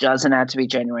 Doesn't have to be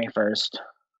January 1st.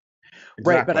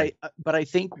 Exactly. Right, but I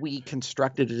think we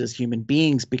constructed it as human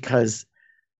beings because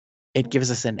it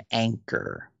gives us an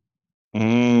anchor.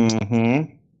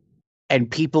 And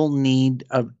people need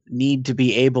to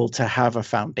be able to have a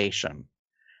foundation.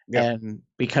 And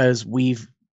because we've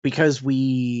because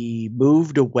we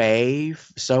moved away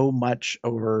so much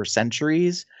over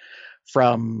centuries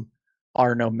from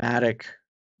our nomadic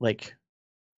like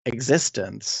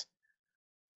existence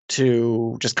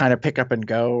to just kind of pick up and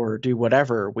go or do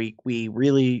whatever, we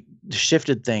really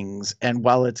shifted things. And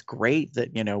while it's great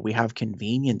that, you know, we have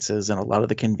conveniences, and a lot of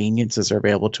the conveniences are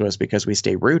available to us because we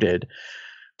stay rooted,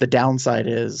 the downside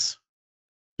is,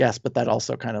 yes, but that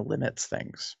also kind of limits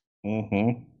things.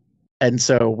 Mm-hmm. And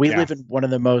so we live in one of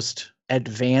the most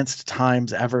advanced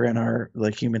times ever in our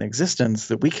like human existence,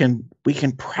 that we can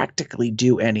practically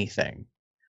do anything,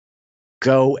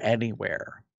 go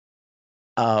anywhere.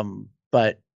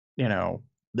 But you know,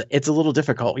 it's a little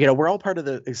difficult. You know, we're all part of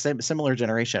the similar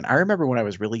generation. I remember when I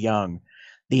was really young,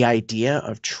 the idea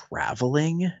of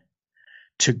traveling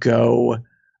to go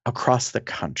across the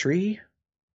country,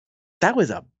 that was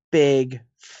a big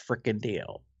freaking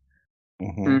deal.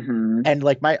 And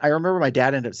like I remember my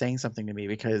dad ended up saying something to me,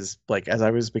 because like as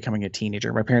I was becoming a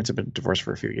teenager, my parents had been divorced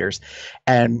for a few years,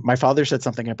 and my father said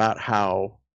something about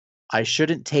how I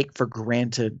shouldn't take for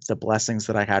granted the blessings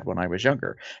that I had when I was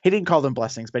younger. He didn't call them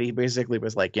blessings, but he basically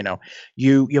was like, you know,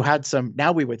 you had some,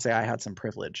 now we would say I had some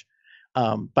privilege.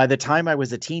 By the time I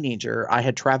was a teenager, I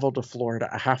had traveled to Florida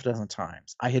a half dozen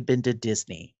times. I had been to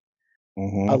Disney.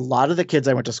 A lot of the kids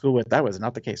I went to school with, that was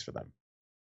not the case for them.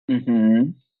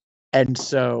 And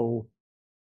so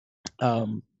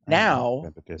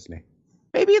now Disney.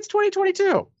 Maybe it's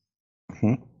 2022.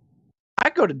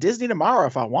 I'd go to Disney tomorrow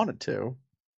if I wanted to.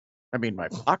 I mean, my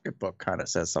pocketbook kind of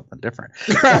says something different.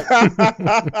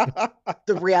 The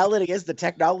reality is the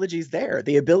technology's there.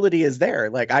 The ability is there.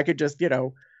 Like I could just, you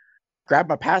know, grab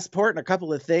my passport and a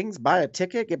couple of things, buy a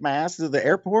ticket, get my ass to the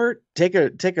airport, take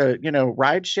a, you know,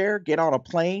 ride share, get on a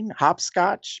plane,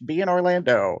 hopscotch, be in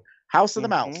Orlando, House of the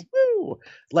Mouse. Woo!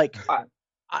 Like I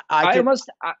almost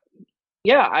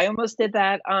did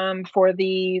that for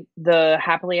the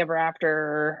Happily Ever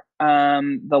After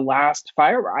the last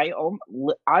fire.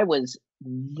 I was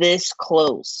this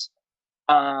close,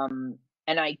 and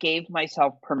I gave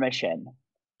myself permission.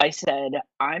 I said,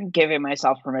 I'm giving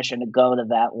myself permission to go to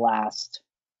that last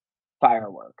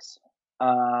fireworks,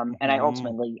 and I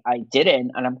ultimately I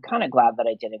didn't, and I'm kind of glad that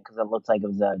I didn't, because it looked like it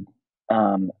was a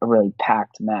really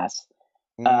packed mess.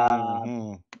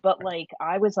 But like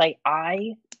I was like,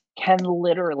 I can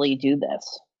literally do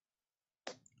this.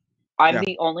 I'm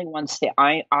the only one.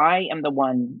 I am the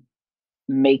one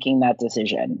making that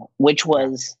decision, which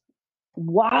was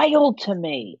wild to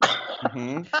me.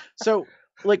 So,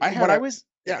 like when I was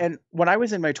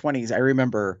in my 20s, I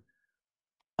remember.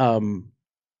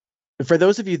 For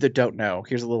those of you that don't know,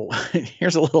 here's a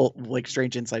little like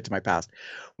strange insight to my past.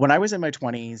 When I was in my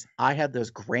 20s, I had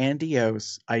this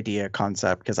grandiose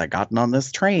concept, because I gotten on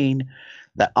this train,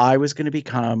 that I was going to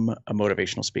become a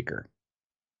motivational speaker.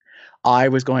 I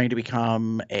was going to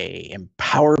become a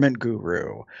empowerment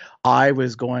guru. I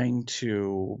was going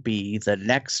to be the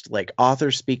next like author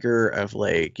speaker of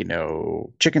like, you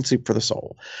know, Chicken Soup for the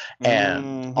Soul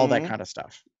and all that kind of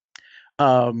stuff.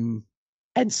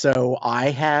 And so I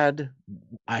had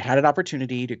an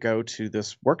opportunity to go to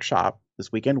this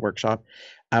weekend workshop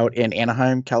out in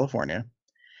Anaheim, California.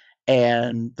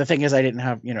 And the thing is, I didn't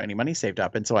have, you know, any money saved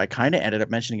up. And so I kind of ended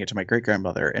up mentioning it to my great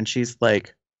grandmother. And she's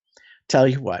like, tell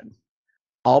you what,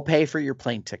 I'll pay for your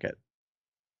plane ticket.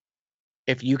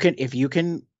 If you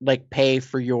can like pay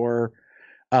for your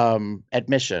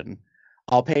admission,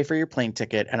 I'll pay for your plane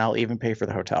ticket, and I'll even pay for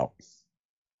the hotel.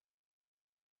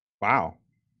 Wow.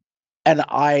 And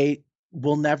I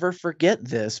will never forget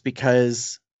this,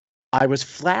 because I was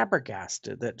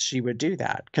flabbergasted that she would do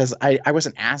that, because I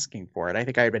wasn't asking for it. I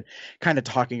think I had been kind of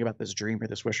talking about this dream or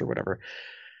this wish or whatever.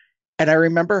 And I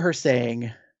remember her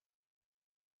saying,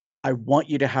 I want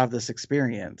you to have this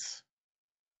experience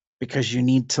because you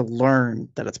need to learn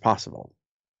that it's possible.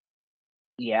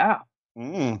 Yeah.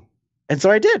 And so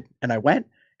I did. And I went.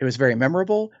 It was very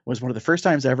memorable. It was one of the first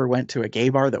times I ever went to a gay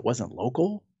bar that wasn't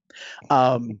local.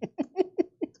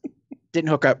 Didn't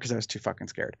hook up because I was too fucking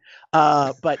scared.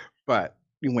 But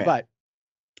you went. But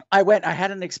I went. I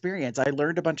had an experience. I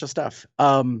learned a bunch of stuff.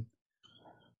 And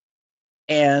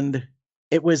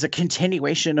it was a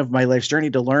continuation of my life's journey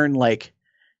to learn, like,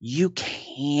 you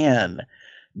can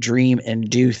dream and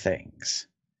do things,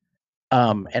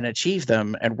 and achieve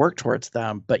them and work towards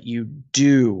them, but you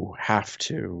do have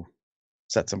to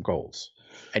set some goals,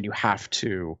 and you have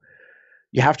to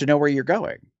know where you're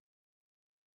going.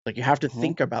 Like, you have to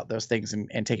think about those things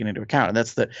and take it into account. And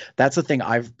that's the thing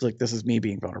I've, like, this is me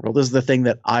being vulnerable. This is the thing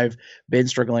that I've been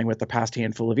struggling with the past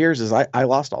handful of years, is I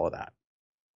lost all of that.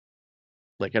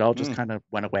 Like, it all just kind of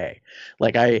went away.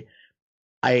 Like, I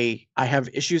have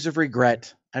issues of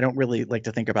regret don't really like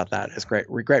to think about that as great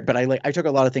regret, but I took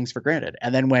a lot of things for granted.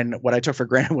 And then when what I took for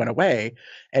granted went away,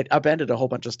 it upended a whole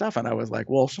bunch of stuff. And I was like,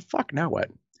 well, fuck, now what?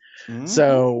 Mhm.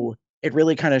 So it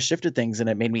really kind of shifted things, and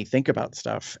it made me think about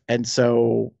stuff. And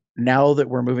so now that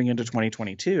we're moving into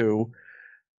 2022,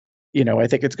 I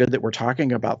think it's good that we're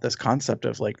talking about this concept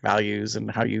of like values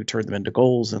and how you turn them into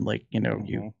goals, and like,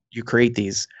 you create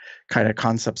these kind of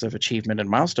concepts of achievement and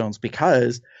milestones,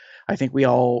 because I think we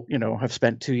all, have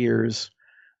spent 2 years,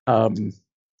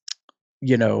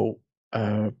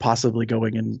 possibly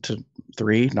going into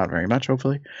 3, not very much,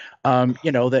 hopefully,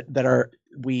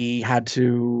 we had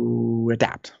to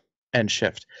adapt and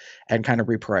shift and kind of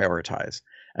reprioritize.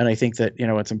 And I think that,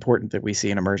 it's important that we see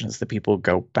in emergence that people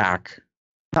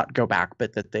not go back,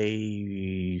 but that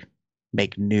they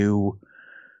make new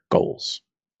goals,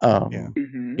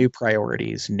 new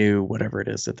priorities, new whatever it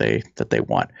is that they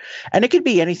want. And it could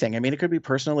be anything. I mean, it could be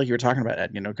personal, like you were talking about,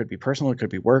 Ed. It could be personal, it could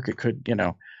be work, it could,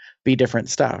 be different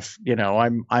stuff.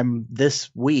 I'm this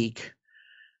week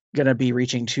gonna be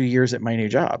reaching 2 years at my new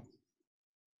job.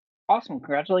 Awesome,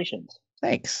 congratulations.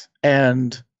 Thanks.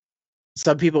 And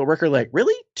some people at work are like,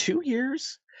 really? 2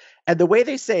 years? And the way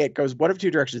they say it goes one of two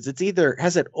directions. It's either,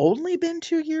 has it only been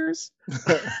 2 years?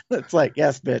 It's like,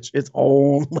 yes, bitch, it's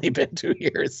only been 2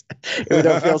 years. Even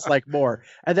though it feels like more.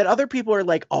 And then other people are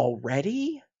like,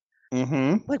 already?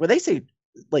 Mm-hmm. Like when they say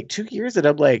like 2 years, and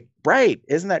I'm like, right,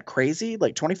 isn't that crazy?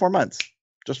 Like 24 months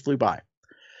just flew by.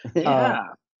 Yeah.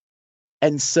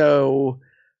 And so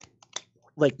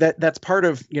like that's part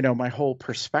of, my whole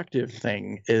perspective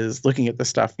thing is looking at the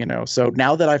stuff, So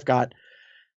now that I've got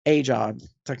a job,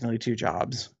 technically 2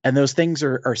 jobs, and those things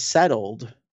are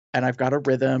settled, and I've got a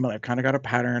rhythm, and I've kind of got a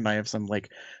pattern, I have some like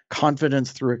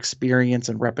confidence through experience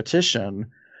and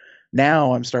repetition.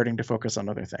 Now I'm starting to focus on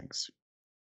other things.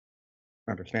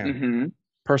 Understand. Mm-hmm.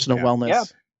 Personal wellness, Yeah.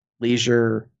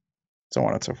 leisure, so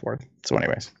on and so forth. So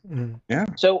anyways. Yeah.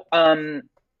 So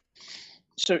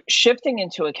so shifting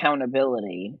into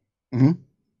accountability, Mhm.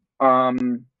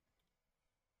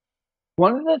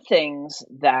 One of the things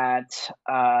that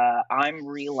I'm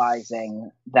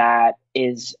realizing that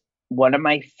is one of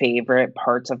my favorite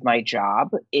parts of my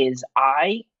job is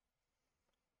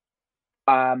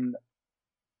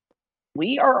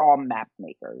we are all map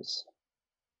makers.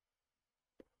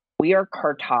 We are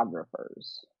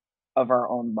cartographers of our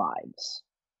own lives.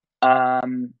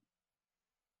 And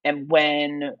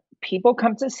when people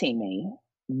come to see me,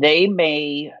 they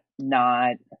may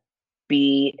not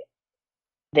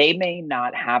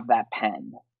have that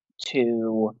pen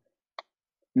to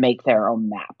make their own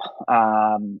map.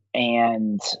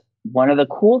 And one of the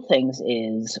cool things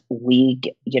is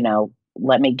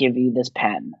let me give you this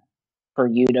pen for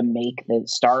you to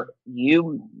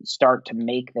start to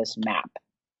make this map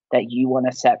that you want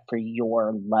to set for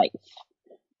your life,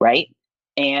 right?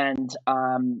 And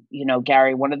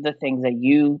Gary, one of the things that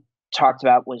you talked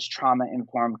about was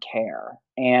trauma-informed care.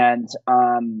 And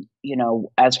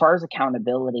as far as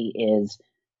accountability is,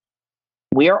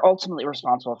 we are ultimately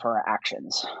responsible for our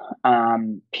actions,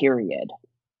 period.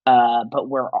 But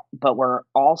we're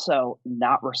also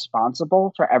not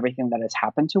responsible for everything that has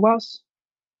happened to us.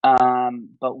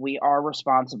 But we are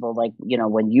responsible, like,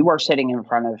 when you are sitting in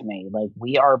front of me, like,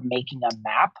 we are making a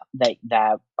map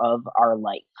that of our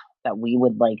life that we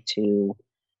would like to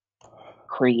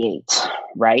create,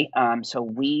 right? So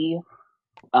we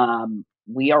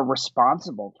are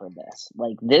responsible for this.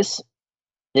 Like, this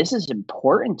is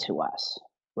important to us,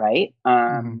 right?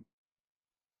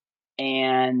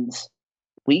 And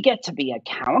we get to be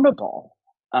accountable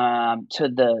to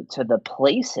the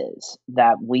places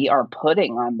that we are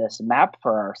putting on this map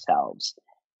for ourselves,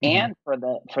 and for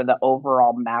the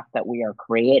overall map that we are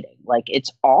creating. Like,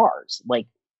 it's ours. Like,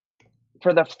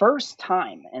 for the first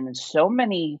time, and so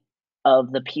many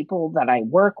of the people that I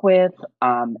work with,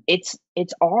 it's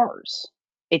ours.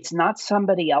 It's not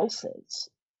somebody else's.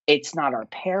 It's not our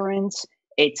parents.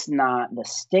 It's not the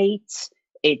states.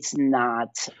 It's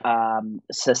not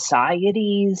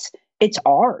societies. It's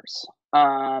ours.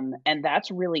 And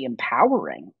that's really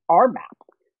empowering, our map.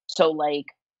 So, like,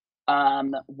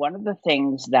 one of the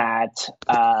things that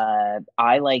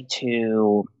I like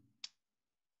to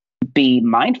be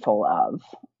mindful of,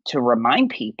 to remind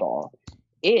people,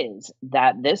 is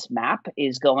that this map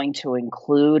is going to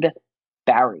include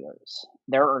barriers.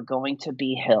 There are going to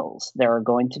be hills. There are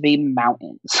going to be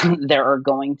mountains. There are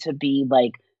going to be,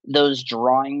 like, those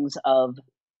drawings of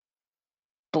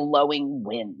blowing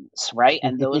winds, right?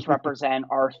 And those represent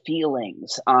our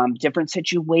feelings, different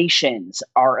situations,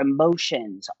 our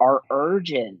emotions, our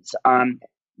urges.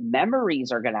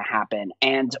 memories are going to happen,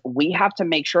 and we have to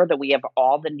make sure that we have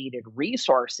all the needed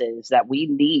resources that we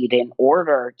need in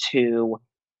order to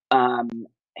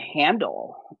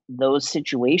handle those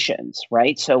situations,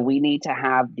 right? So we need to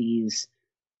have these,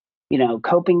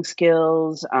 coping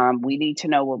skills. We need to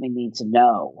know what we need to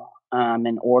know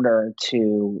in order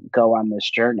to go on this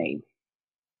journey.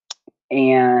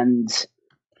 And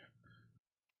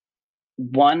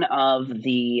one of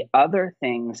the other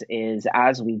things is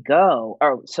as we go,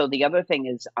 so the other thing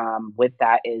is with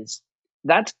that is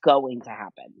that's going to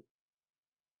happen.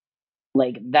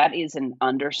 Like that is an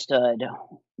understood,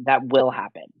 that will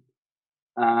happen.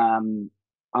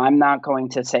 I'm not going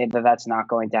to say that that's not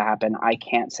going to happen. I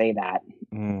can't say that.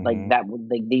 Like that,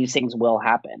 like these things will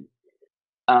happen.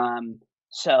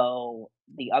 So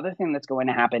the other thing that's going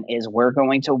to happen is we're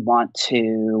going to want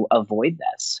to avoid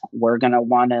this. We're going to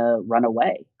want to run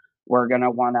away. We're going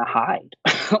to want to hide.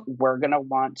 We're going to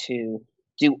want to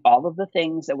do all of the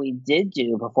things that we did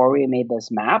do before we made this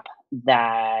map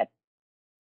that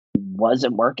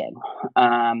wasn't working.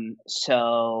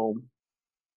 So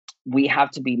we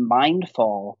have to be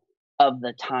mindful of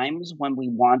the times when we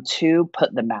want to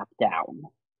put the map down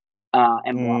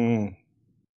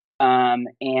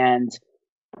and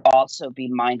also be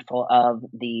mindful of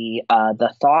the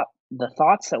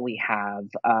thoughts that we have,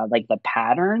 like the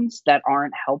patterns that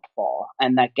aren't helpful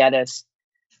and that get us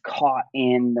caught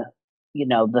in,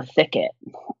 the thicket,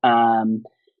 and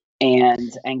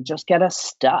just get us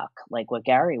stuck, like what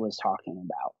Gary was talking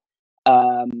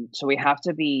about. So we have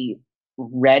to be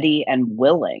ready and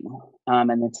willing,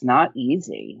 and it's not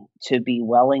easy to be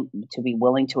willing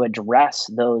to address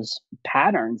those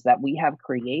patterns that we have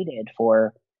created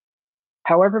for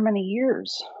however many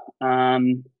years.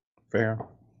 Fair.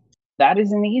 That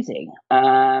isn't easy.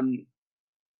 The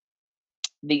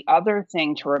other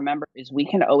thing to remember is we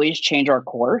can always change our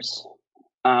course.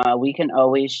 We can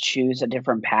always choose a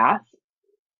different path,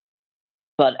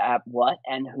 but at what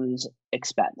and whose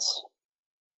expense?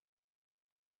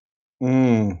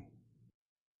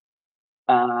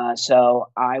 So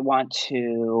I want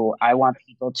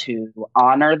people to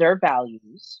honor their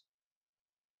values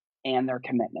and their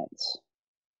commitments.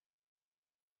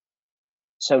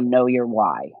 So know your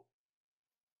why.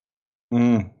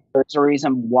 There's a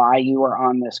reason why you are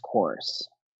on this course.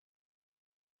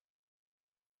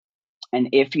 And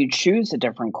if you choose a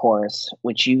different course,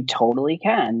 which you totally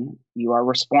can, you are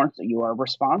responsible,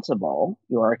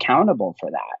 you are accountable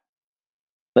for that.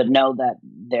 But know that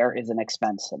there is an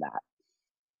expense to that.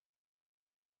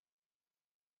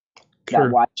 Sure.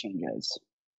 That why changes.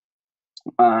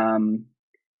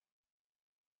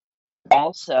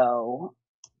 Also,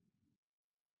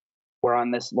 we're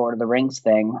on this Lord of the Rings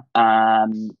thing.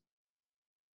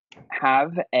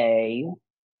 Have a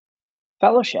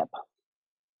fellowship.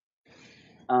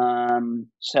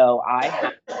 So I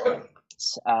have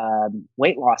this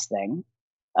weight loss thing.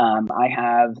 I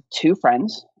have two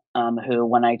friends who,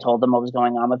 when I told them what was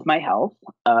going on with my health,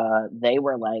 they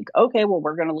were like, okay, well,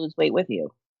 we're going to lose weight with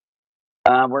you.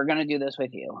 We're going to do this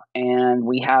with you. And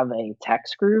we have a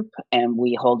text group and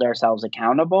we hold ourselves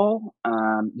accountable.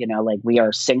 Like we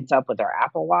are synced up with our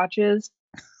Apple Watches.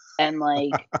 And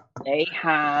like they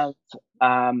have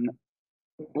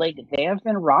they have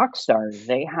been rock stars.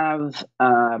 They have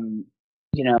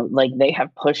they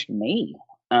have pushed me.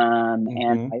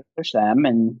 And I push them,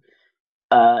 and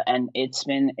it's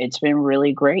been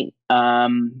really great.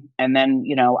 And then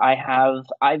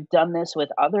I've done this with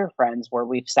other friends where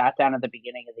we've sat down at the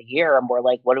beginning of the year and we're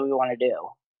like, what do we want to do?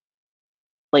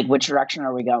 Like, which direction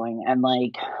are we going? And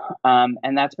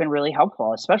and that's been really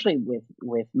helpful, especially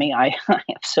with me. I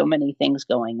have so many things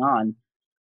going on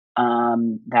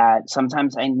that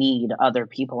sometimes I need other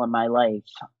people in my life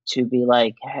to be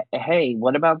like, hey,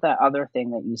 what about that other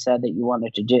thing that you said that you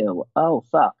wanted to do? Oh,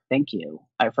 fuck, thank you.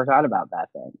 I forgot about that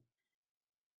thing.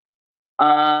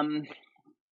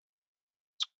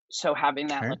 So having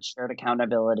that shared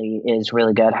accountability is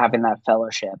really good. Having that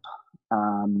fellowship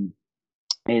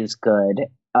is good.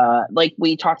 Like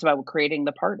we talked about creating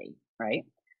the party, right?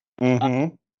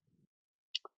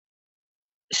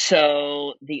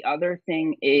 So the other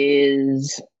thing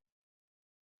is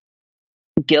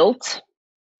guilt.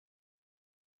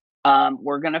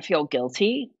 We're going to feel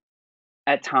guilty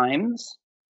at times.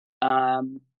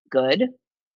 Good.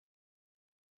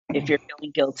 If you're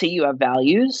feeling guilty, you have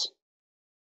values.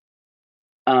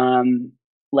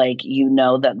 Like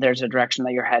that there's a direction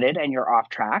that you're headed and you're off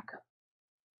track.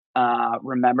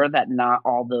 Remember that not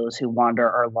all those who wander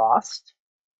are lost.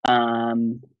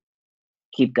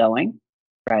 Keep going,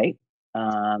 right?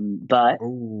 But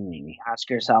maybe ask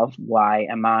yourself, why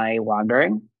am I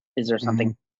wandering? Is there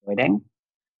something avoiding?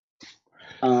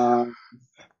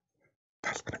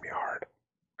 That's gonna be hard.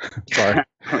 Sorry.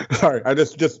 Sorry. I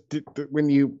just when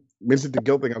you mentioned the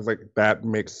guilt thing, I was like, that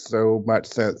makes so much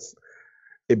sense.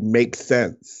 It makes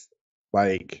sense.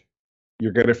 Like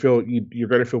you're gonna feel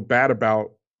bad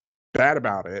about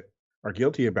it or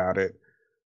guilty about it,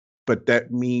 but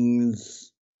it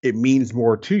means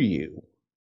more to you.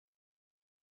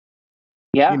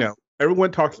 Yeah. You know,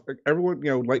 everyone,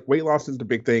 like weight loss is the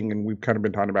big thing, and we've kind of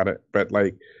been talking about it, but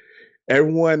like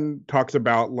everyone talks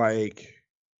about, like,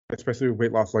 especially with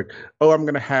weight loss, like, oh, I'm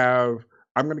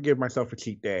gonna give myself a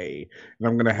cheat day, and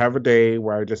I'm gonna have a day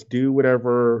where I just do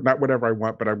not whatever I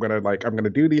want, but I'm gonna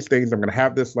do these things. I'm gonna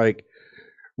have this like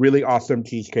really awesome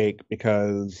cheesecake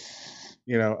because,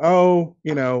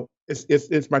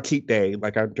 it's my cheat day.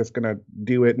 Like I'm just gonna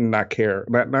do it and not care,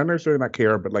 not necessarily not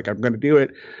care, but like I'm gonna do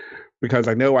it because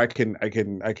I know I can.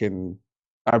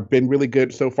 I've been really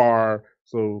good so far,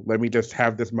 so let me just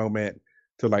have this moment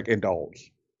to like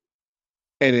indulge.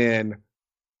 And then,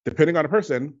 depending on the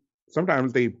person,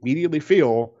 sometimes they immediately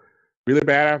feel really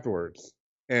bad afterwards.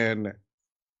 And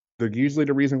usually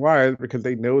the reason why is because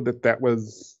they know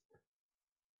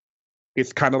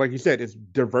it's kind of like you said, it's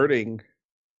diverting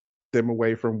them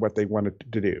away from what they wanted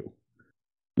to do.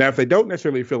 Now, if they don't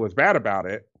necessarily feel as bad about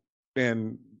it,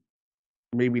 then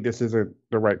maybe this isn't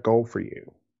the right goal for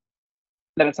you.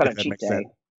 Then it's not a cheat day. Sense.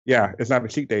 Yeah, it's not a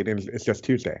cheat day. Then it's just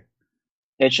Tuesday.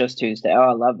 It's just Tuesday. Oh,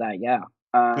 I love that. Yeah.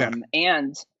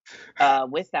 And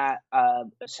with that,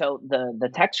 so the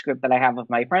text group that I have with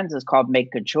my friends is called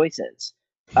Make Good Choices.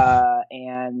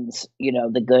 And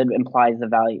the good implies the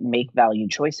value, make value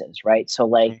choices, right? So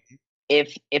like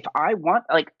if I want,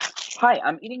 like, hi,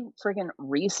 I'm eating friggin'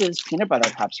 Reese's peanut butter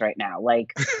cups right now.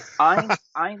 Like I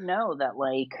know that,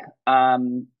 like, I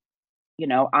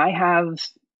have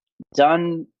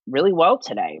done really well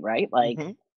today, right? Like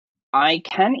I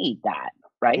can eat that,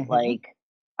 right? Like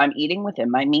I'm eating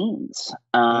within my means.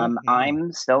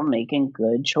 I'm still making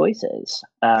good choices.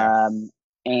 And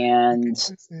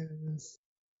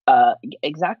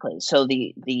exactly. So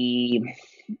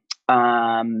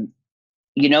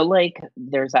like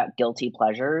there's that guilty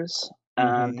pleasures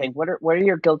thing. What are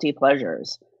your guilty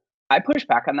pleasures? I push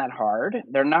back on that hard.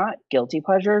 They're not guilty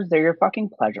pleasures. They're your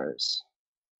fucking pleasures.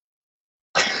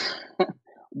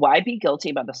 Why be guilty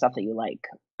about the stuff that you like?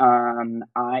 I'm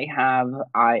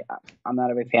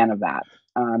not a big fan of that.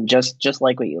 Just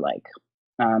like what you like.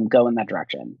 Go in that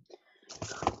direction.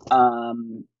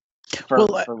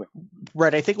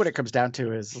 Right. I think what it comes down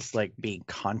to is just like being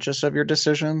conscious of your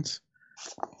decisions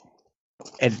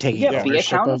and taking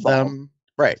ownership of them.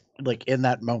 Right. Like in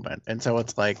that moment. And so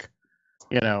it's like,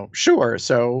 sure.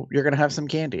 So you're going to have some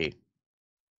candy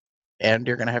and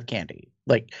you're going to have candy.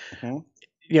 Like,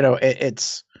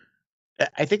 it's,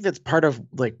 I think that's part of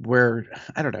like where,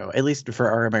 I don't know, at least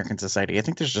for our American society, I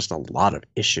think there's just a lot of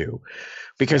issue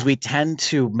because we tend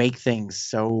to make things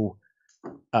so,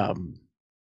 I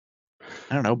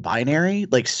don't know, binary,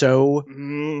 like so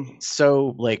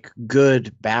like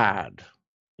good, bad.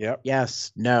 Yep.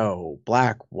 Yes, no,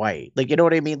 black, white. Like, you know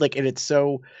what I mean? Like, and it's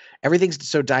so, everything's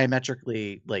so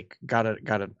diametrically like got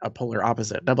a polar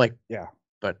opposite. And I'm like, yeah,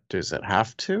 but does it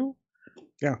have to?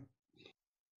 Yeah.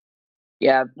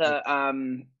 Yeah.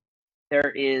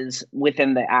 There is,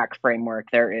 within the ACT framework,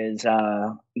 there is,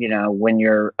 when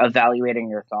you're evaluating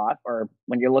your thought or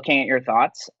when you're looking at your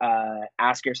thoughts,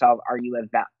 ask yourself, are your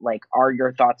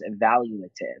thoughts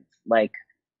evaluative? Like,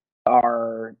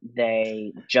 are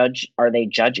they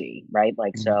judgy, right?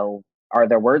 Like, so are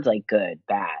there words like good,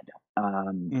 bad,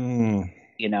 ugly?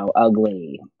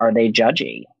 Are they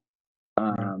judgy?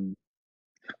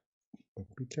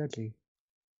 Be judgy.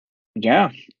 Yeah.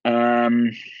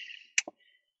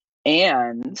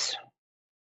 And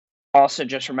also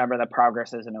just remember that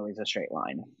progress isn't always a straight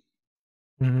line.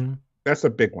 Mm-hmm. That's a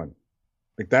big one.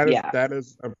 Like that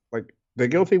is like the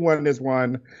guilty one is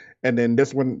one, and then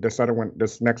this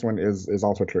next one is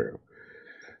also true.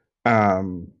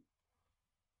 Because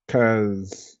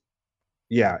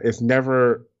it's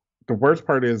never, the worst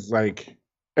part is like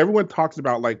everyone talks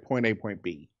about like point A, point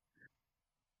B.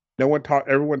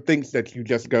 Everyone thinks that you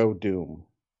just go doom.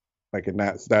 Like, and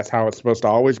that's how it's supposed to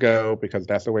always go because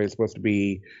that's the way it's supposed to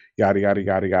be, yada, yada,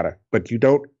 yada, yada. But you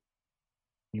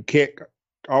can't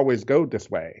always go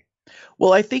this way.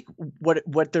 Well, I think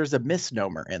what there's a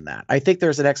misnomer in that. I think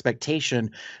there's an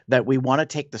expectation that we want to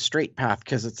take the straight path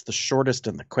because it's the shortest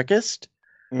and the quickest.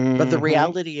 But the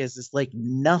reality is like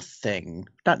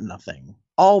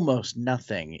almost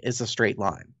nothing is a straight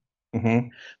line.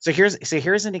 So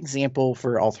here's an example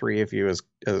for all three of you as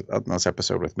on this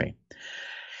episode with me.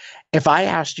 If I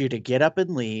asked you to get up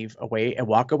and leave away and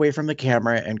walk away from the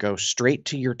camera and go straight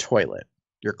to your toilet,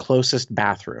 your closest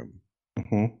bathroom,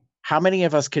 how many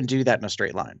of us can do that in a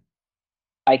straight line?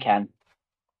 I can.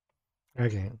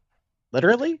 Okay.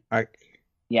 Literally?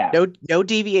 Yeah. No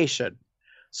deviation.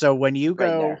 So when you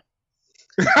go,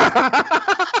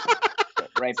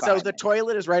 Right. So the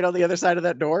toilet is right on the other side of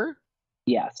that door?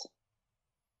 Yes.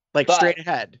 Like straight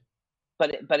ahead.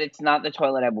 But it's not the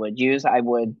toilet I would use. I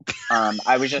was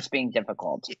just being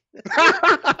difficult.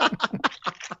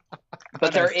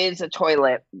 But there is a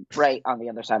toilet right on the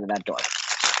other side of that door.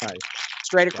 Nice.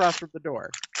 Straight across from the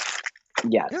door.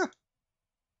 Yes. Yeah.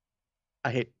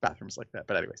 I hate bathrooms like that,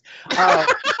 but anyways.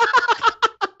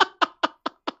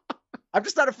 I'm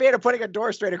just not a fan of putting a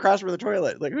door straight across from the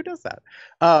toilet. Like, who does that?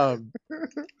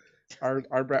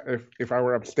 If I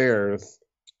were upstairs,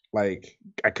 like,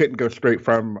 I couldn't go straight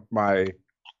from my,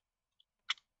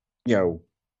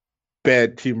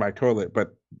 bed to my toilet,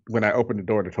 but when I open the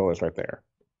door, the toilet's right there.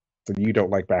 So you don't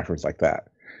like bathrooms like that.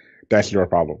 That's your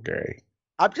problem, Gary.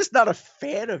 I'm just not a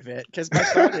fan of it, because my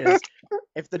thought is,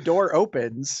 if the door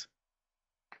opens,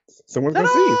 someone's going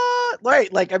to see.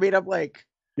 Right, like, I mean, I'm like...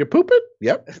 You're pooping?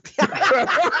 Yep.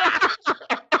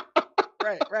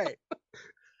 Right.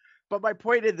 But my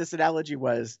point in this analogy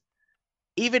was,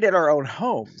 even in our own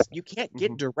homes, you can't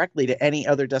get directly to any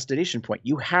other destination point.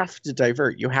 You have to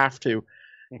divert. You have to,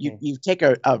 you take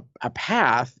a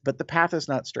path, but the path is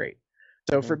not straight.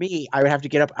 So for me, I would have to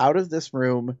get up out of this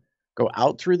room, go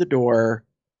out through the door,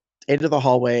 into the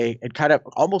hallway, and kind of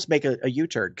almost make a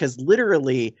U-turn. Because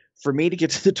literally, for me to get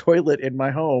to the toilet in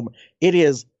my home, it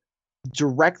is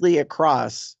directly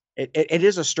across. It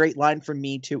is a straight line from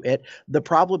me to it. The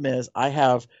problem is I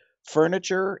have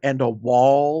furniture and a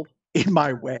wall in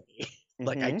my way.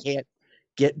 Like I can't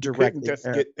get directly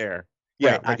get there.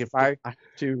 Yeah, right. like if I have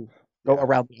to go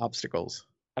around the obstacles,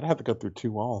 I'd have to go through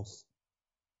 2 walls.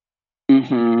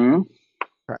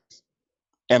 Correct.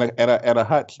 And a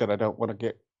hutch that I don't want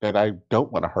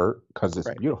to hurt because it's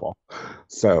beautiful.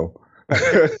 So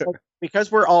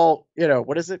because we're all,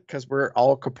 what is it? Because we're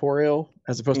all corporeal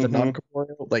as opposed to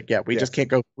non-corporeal. Like, we just can't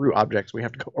go through objects. We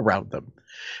have to go around them.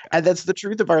 And that's the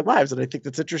truth of our lives. And I think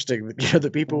that's interesting that,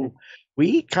 the people,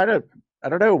 we kind of, I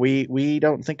don't know, we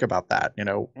don't think about that,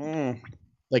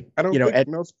 like, I don't think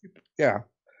most people,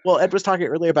 Well, Ed was talking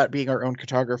earlier about being our own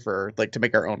cartographer, like to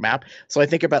make our own map. So I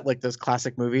think about like those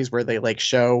classic movies where they like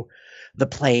show the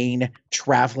plane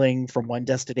traveling from one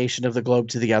destination of the globe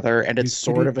to the other, and it's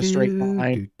sort of a straight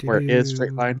line where it is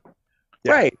straight line.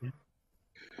 Yeah. Right.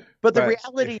 But the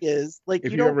reality is, like,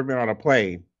 if you've ever been on a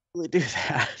plane, really do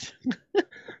that.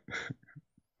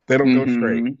 They don't go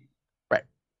straight. Right.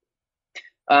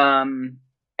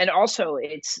 And also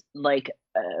it's like,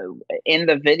 in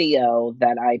the video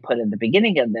that I put in the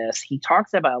beginning of this, he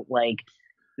talks about like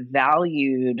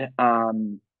valued,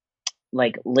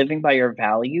 like living by your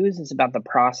values is about the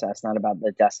process, not about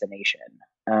the destination.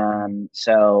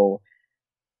 So,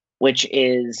 which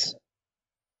is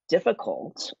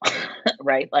difficult,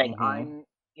 right? Like I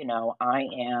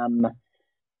am,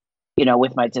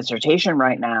 with my dissertation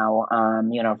right now,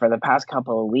 for the past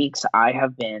couple of weeks, I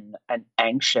have been an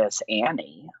anxious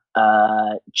Annie,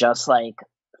 just like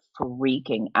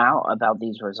freaking out about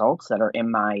these results that are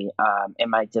in my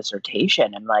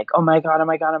dissertation, and like, oh my god,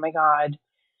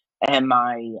 and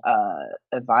my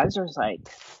advisor's like,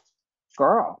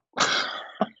 girl,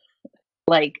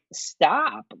 like,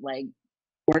 stop, like,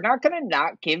 we're not gonna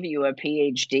not give you a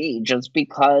PhD just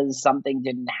because something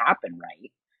didn't happen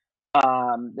right.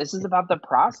 This is about the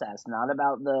process, not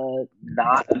about the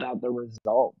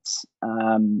results.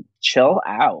 Chill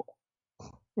out.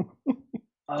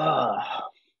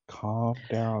 Calm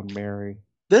down, Mary.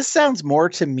 This sounds more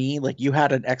to me like you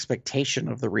had an expectation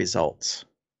of the results.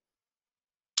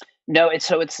 No, it's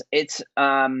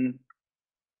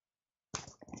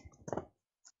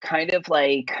kind of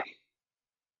like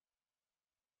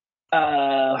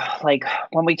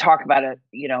when we talk about it,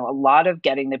 a lot of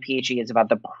getting the PhD is about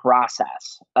the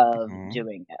process of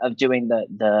doing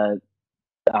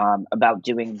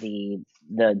the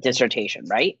dissertation,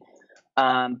 right?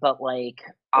 But like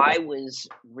I was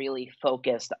really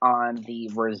focused on the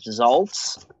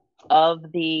results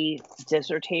of the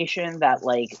dissertation that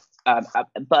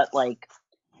but like,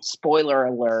 spoiler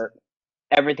alert,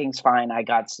 everything's fine. I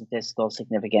got statistical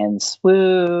significance.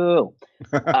 Woo!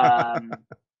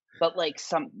 But like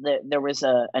there was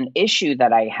an issue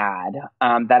that I had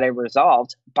that I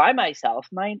resolved by myself,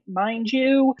 mind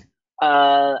you.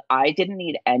 I didn't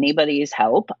need anybody's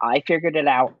help. I figured it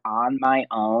out on my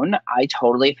own. I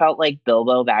totally felt like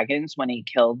Bilbo Baggins when he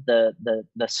killed the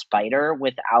spider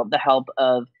without the help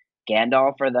of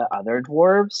Gandalf or the other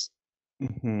dwarves.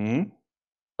 Mm-hmm.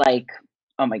 Like,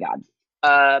 oh my god.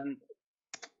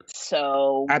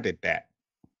 So I did that.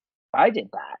 I did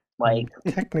that. Like,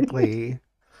 technically,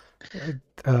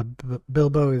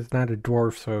 Bilbo is not a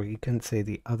dwarf, so you couldn't say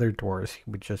the other dwarves. He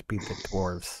would just be the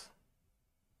dwarves.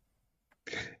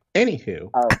 Anywho.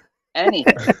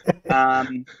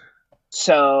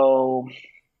 So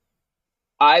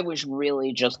I was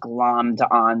really just glommed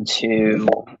onto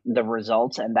the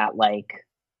results, and that, like,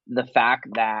 the fact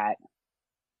that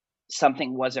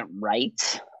something wasn't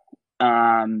right,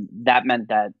 that meant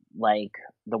that, like,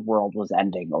 the world was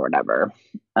ending or whatever,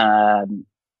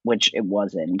 which it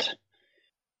wasn't.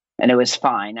 And it was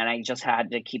fine, and I just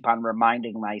had to keep on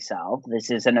reminding myself, this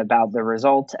isn't about the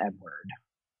results, Edward.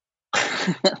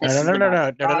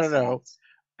 No.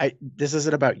 This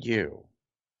isn't about you.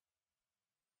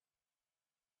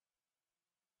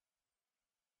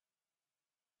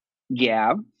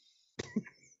 Yeah.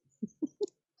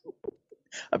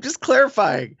 I'm just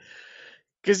clarifying,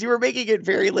 because you were making it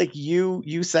very, like,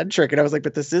 you centric, and I was like,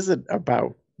 but this isn't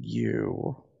about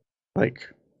you.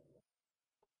 Like,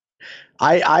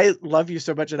 I love you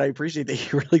so much, and I appreciate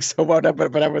that you were, like, so wound up,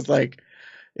 but I was like,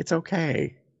 it's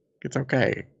okay.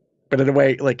 But in a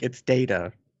way, like, it's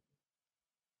data.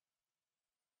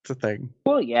 It's a thing.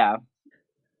 Well, yeah.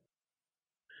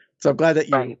 So I'm glad that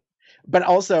you. Right. But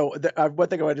also, one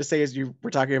thing I wanted to say is you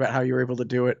were talking about how you were able to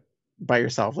do it by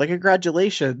yourself. Like,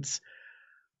 congratulations.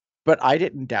 But I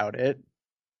didn't doubt it.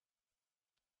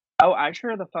 Oh, I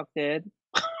sure the fuck did.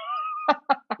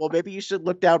 Well, maybe you should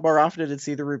look down more often and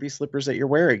see the ruby slippers that you're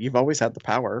wearing. You've always had the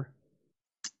power.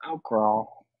 Oh,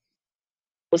 girl.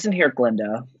 Listen here,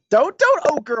 Glinda. Don't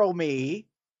oh girl me.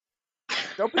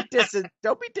 Don't be dissing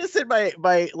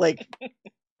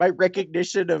my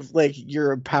recognition of, like,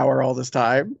 your power all this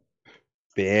time.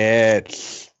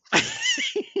 Bitch.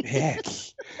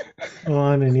 Bitch. Go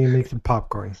on, and you make some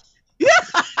popcorn.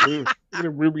 Look at the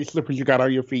ruby slippers you got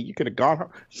on your feet. You could have gone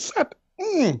home. Shut.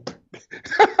 Mm-hmm.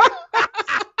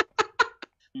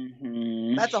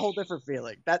 That's a whole different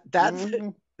feeling.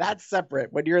 That's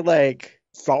separate. When you're like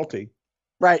salty.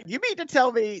 Right. You mean to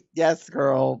tell me, yes,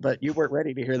 girl, but you weren't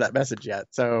ready to hear that message yet.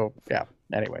 So, yeah.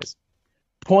 Anyways.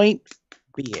 Point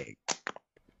being.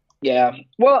 Yeah.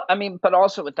 Well, I mean, but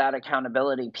also with that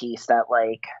accountability piece that,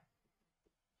 like,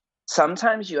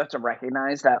 sometimes you have to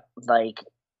recognize that, like,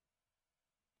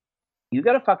 you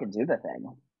gotta fucking do the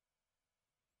thing.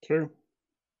 True.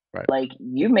 Right. Like,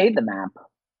 you made the map.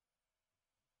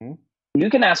 Mm-hmm. You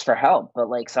can ask for help,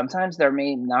 but, like, sometimes there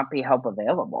may not be help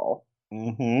available.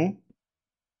 Mm-hmm.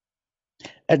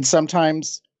 And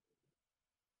sometimes,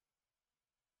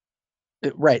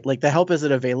 right, like, the help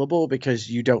isn't available because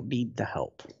you don't need the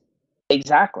help.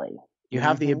 Exactly. You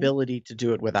have the ability to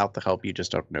do it without the help. You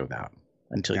just don't know that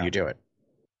until you do it.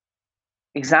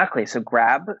 Exactly. So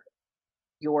grab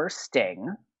your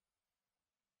sting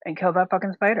and kill that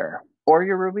fucking spider. Or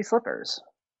your ruby slippers.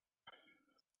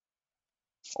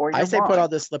 Or your I say wand. put on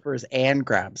the slippers and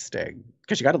grab sting,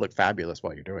 because you got to look fabulous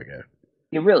while you're doing it.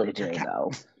 You really do,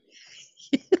 though.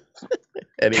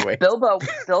 Anyway. Bilbo,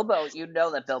 you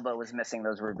know that Bilbo was missing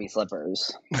those ruby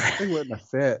slippers. They wouldn't have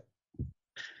fit.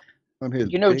 On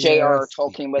his you know, J.R.R. ass.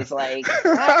 Tolkien was like,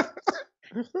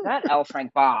 that L.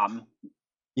 Frank Baum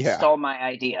stole my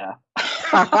idea.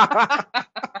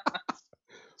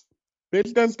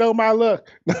 Bitch done stole my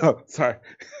look. No, sorry.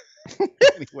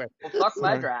 Anyway. Well, fuck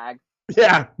my drag.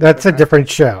 Yeah. That's a different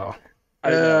show. I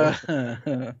know.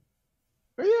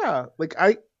 But yeah, like,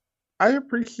 I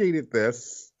appreciated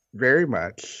this very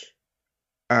much.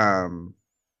 The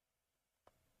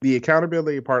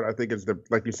accountability part, I think, is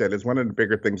like you said, is one of the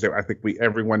bigger things that I think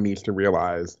everyone needs to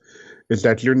realize, is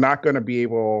that you're not going to be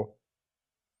able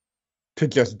to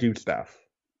just do stuff.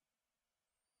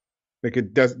 Like,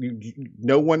 it does.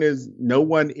 No one is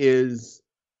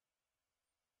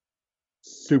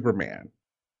Superman,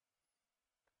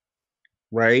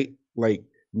 right? Like,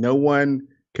 no one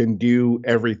can do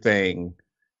everything.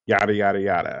 Yada yada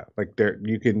yada. Like,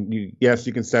 you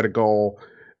can set a goal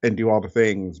and do all the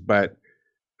things, but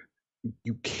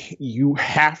you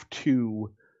have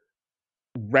to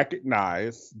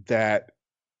recognize that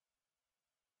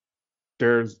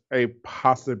there's a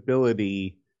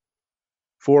possibility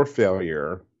for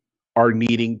failure, or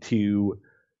needing to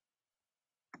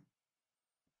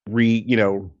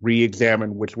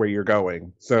re-examine which way you're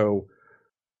going. So,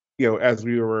 as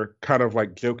we were kind of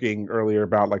like joking earlier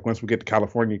about, like, once we get to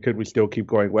California, could we still keep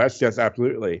going west? Yes,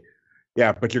 absolutely.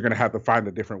 Yeah, but you're going to have to find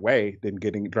a different way than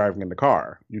driving in the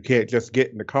car. You can't just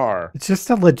get in the car. It's just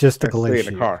a logistical stay issue.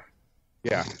 in the car.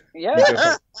 Yeah.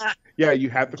 Yeah. Yeah, you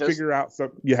have to Just- figure out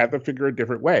you have to figure a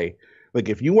different way. Like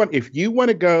if you want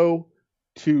to go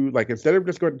to, like, instead of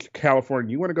just going to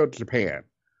California, you want to go to Japan.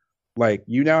 Like,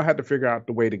 you now have to figure out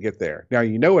the way to get there. Now,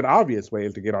 you know, an obvious way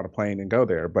is to get on a plane and go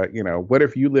there, but you know, what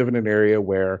if you live in an area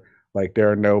where like there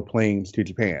are no planes to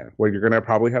Japan? Well, you're gonna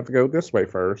probably have to go this way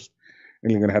first,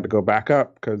 and you're gonna have to go back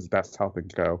up because that's how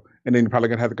things go, and then you're probably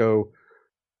gonna have to go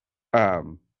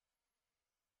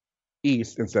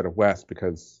east instead of west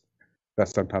because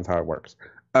that's sometimes how it works.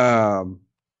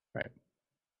 Right.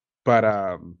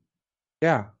 But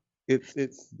yeah,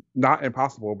 it's not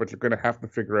impossible, but you're gonna have to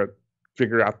figure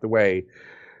out the way.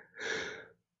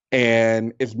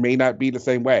 And it may not be the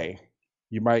same way.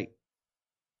 You might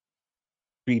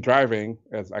be driving,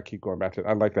 as I keep going back to,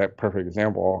 I like that perfect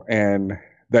example, and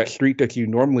that street that you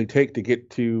normally take to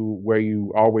get to where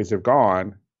you always have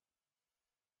gone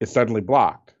is suddenly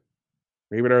blocked.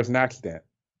 Maybe there was an accident.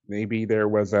 Maybe they're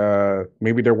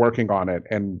working on it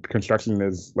and construction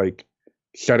is like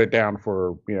shut it down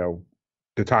for, you know,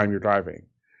 the time you're driving.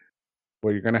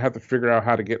 Well, you're going to have to figure out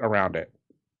how to get around it.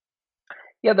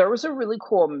 Yeah, there was a really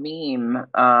cool meme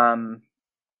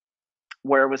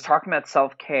where it was talking about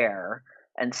self-care,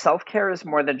 and self-care is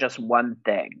more than just one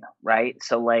thing, right?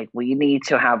 So like we need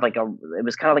to have like it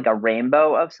was kind of like a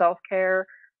rainbow of self-care,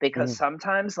 because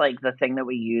sometimes like the thing that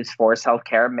we use for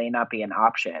self-care may not be an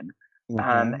option.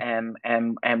 And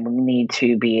we need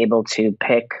to be able to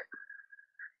pick,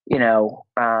 you know,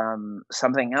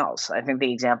 something else. I think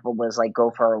the example was like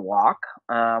go for a walk.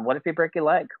 What if you break your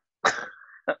leg?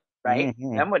 Right?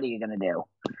 Then what are you going to do?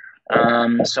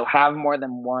 So have more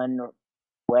than one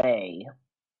way.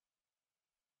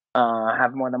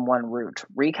 Have more than one route.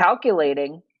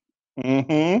 Recalculating.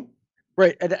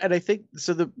 Right, and I think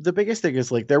so. The biggest thing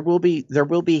is like there will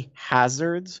be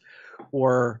hazards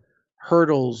or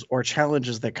hurdles or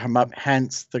challenges that come up.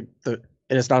 Hence, it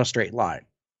is not a straight line.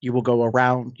 You will go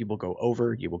around, you will go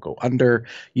over, you will go under,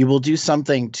 you will do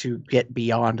something to get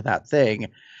beyond that thing,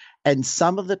 and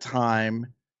some of the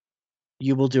time,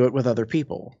 you will do it with other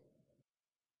people.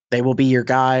 They will be your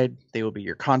guide. They will be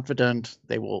your confidant.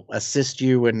 They will assist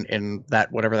you in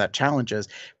that, whatever that challenge is.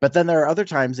 But then there are other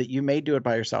times that you may do it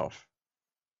by yourself.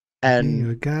 And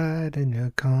your guide and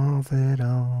your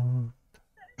confidant.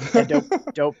 And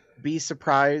don't be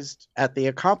surprised at the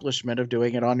accomplishment of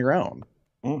doing it on your own.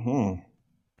 You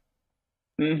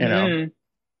know,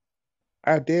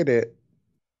 I did it.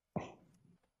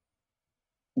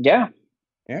 Yeah.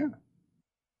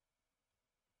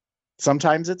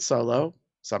 Sometimes it's solo.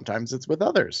 Sometimes it's with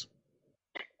others.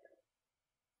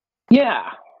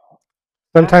 Yeah.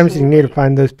 Sometimes you need to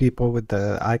find those people with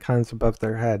the icons above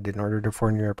their head in order to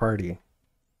form your party.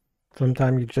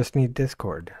 Sometimes you just need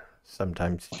Discord.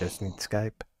 Sometimes you just need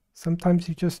Skype. Sometimes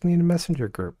you just need a messenger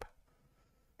group.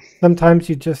 Sometimes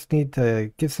you just need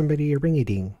to give somebody a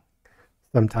ring-a-ding.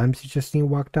 Sometimes you just need to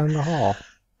walk down the hall.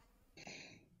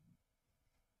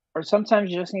 Or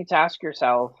sometimes you just need to ask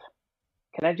yourself,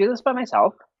 can I do this by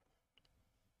myself?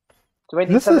 Do I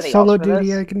need Is this a somebody solo else for duty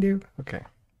this? I can do? Okay.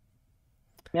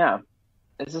 Yeah.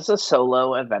 Is this a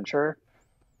solo adventure?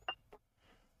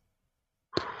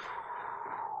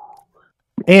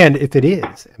 And if it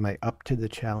is, am I up to the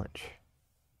challenge?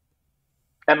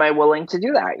 Am I willing to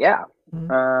do that? Yeah.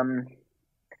 Mm-hmm.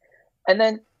 And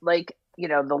then, like, you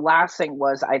know, the last thing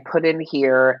was I put in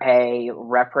here a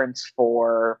reference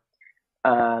for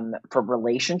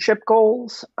relationship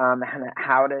goals, and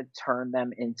how to turn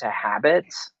them into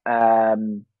habits.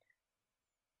 And,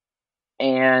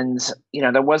 you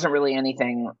know, there wasn't really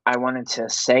anything I wanted to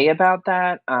say about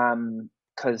that,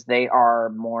 because they are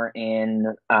more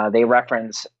in, they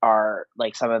reference are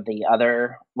like some of the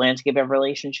other landscape of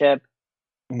relationship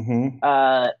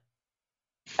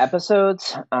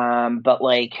episodes. But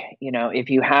like, you know, if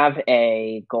you have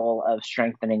a goal of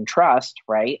strengthening trust,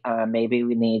 right, maybe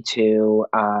we need to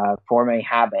form a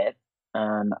habit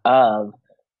of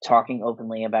talking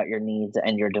openly about your needs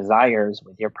and your desires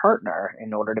with your partner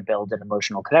in order to build an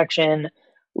emotional connection,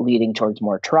 leading towards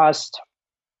more trust.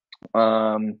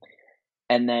 And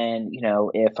then, you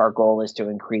know, if our goal is to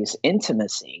increase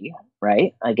intimacy,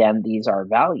 right, again, these are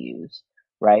values,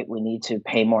 right? We need to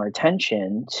pay more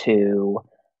attention to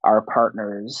our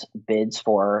partner's bids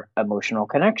for emotional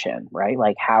connection, right?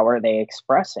 Like, how are they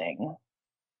expressing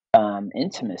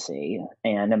intimacy,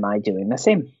 and am I doing the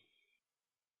same?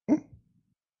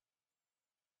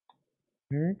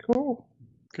 Very cool.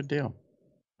 Good deal.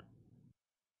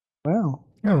 Wow.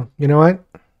 Oh, you know what?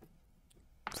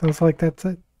 Sounds like that's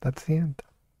it. That's the end.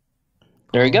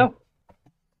 There you go.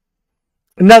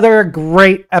 Another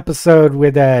great episode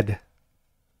with Ed.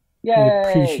 Yay! We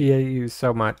appreciate you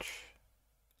so much.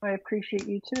 I appreciate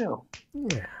you too.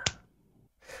 Yeah.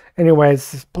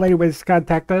 Anyways, plenty of ways to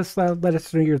contact us. Let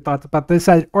us know your thoughts about this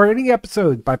or any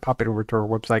episode by popping over to our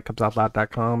website,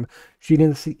 cubsoutloud.com.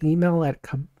 Shooting us an email at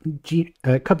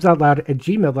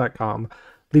cubsoutloud@gmail.com.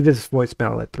 Leave us a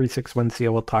voicemail at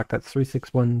 361-COL-TALK. That's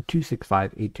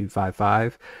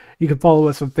 361-265-8255. You can follow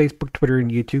us on Facebook, Twitter,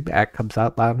 and YouTube at Cubs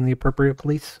Out Loud in the appropriate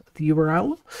place of the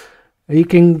URL. You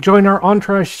can join our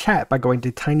Entourage chat by going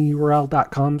to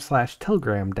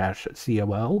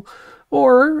tinyurl.com/telegram-COL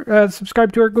or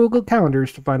subscribe to our Google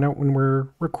Calendars to find out when we're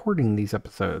recording these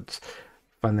episodes.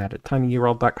 Find that at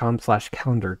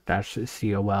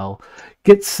tinyurl.com/calendar-COL.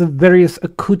 Get some various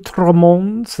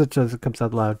accoutrements, such as a Cubs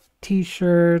Out Loud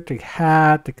t-shirt, a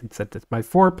hat, a Consent Is My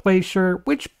Foreplay shirt,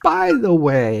 which, by the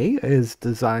way, is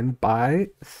designed by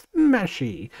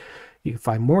Smashy. You can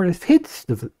find more of his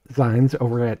designs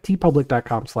over at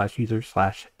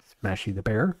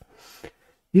tpublic.com/user/SmashyTheBear.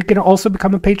 You can also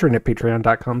become a patron at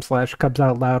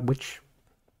patreon.com/CubsOutLoud, which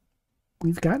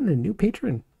we've gotten a new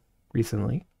patron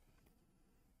recently.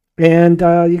 And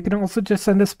you can also just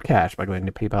send us cash by going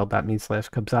to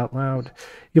paypal.me/CubsOutLoud.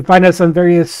 You can find us on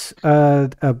various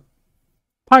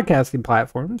podcasting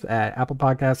platforms at Apple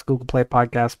Podcasts, Google Play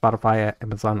Podcasts, Spotify,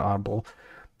 Amazon Audible.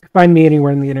 Find me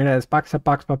anywhere on the internet as Boxset,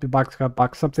 Box Puppy, Box Cup,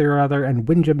 Box something or other, and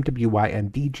Windgem,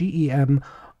 WYNDGEM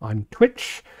on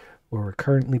Twitch, where we're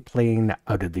currently playing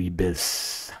Out of the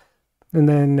Abyss. And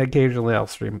then occasionally I'll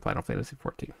stream Final Fantasy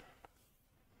XIV.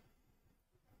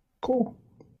 Cool.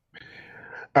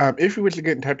 If you wish to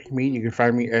get in touch with me, you can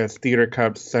find me as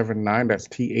TheaterCub79. That's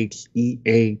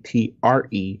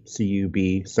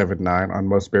TheaterCub79 on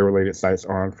most bear-related sites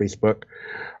or on Facebook.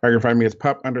 Or you can find me as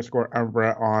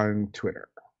Pup_Umbra on Twitter.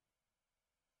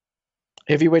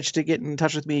 If you wish to get in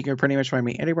touch with me, you can pretty much find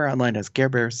me anywhere online as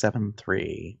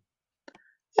GareBear73.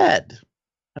 Ed,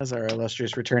 as our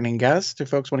illustrious returning guest, if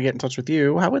folks want to get in touch with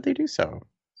you, how would they do so?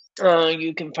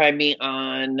 You can find me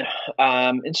on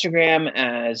Instagram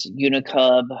as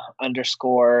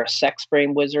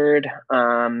Unicub_SexBrainWizard.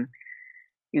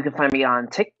 You can find me on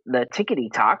the Tickety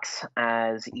Talks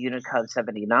as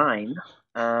Unicub79.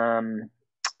 And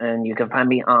you can find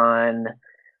me on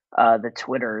the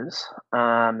Twitters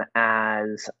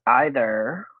as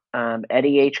either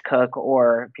Eddie H. Cook,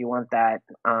 or if you want that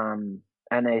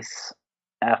NSFW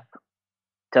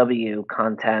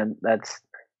content, that's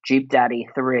Jeep Daddy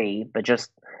 3, but just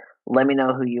let me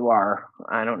know who you are.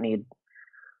 I don't need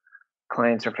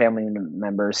clients or family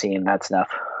members seeing that stuff.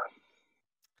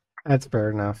 That's fair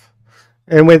enough.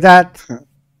 And with that, say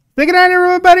good night,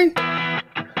 everybody. Good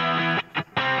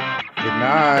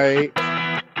night.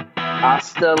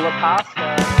 Hasta la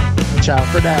pasta. Ciao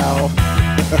for now.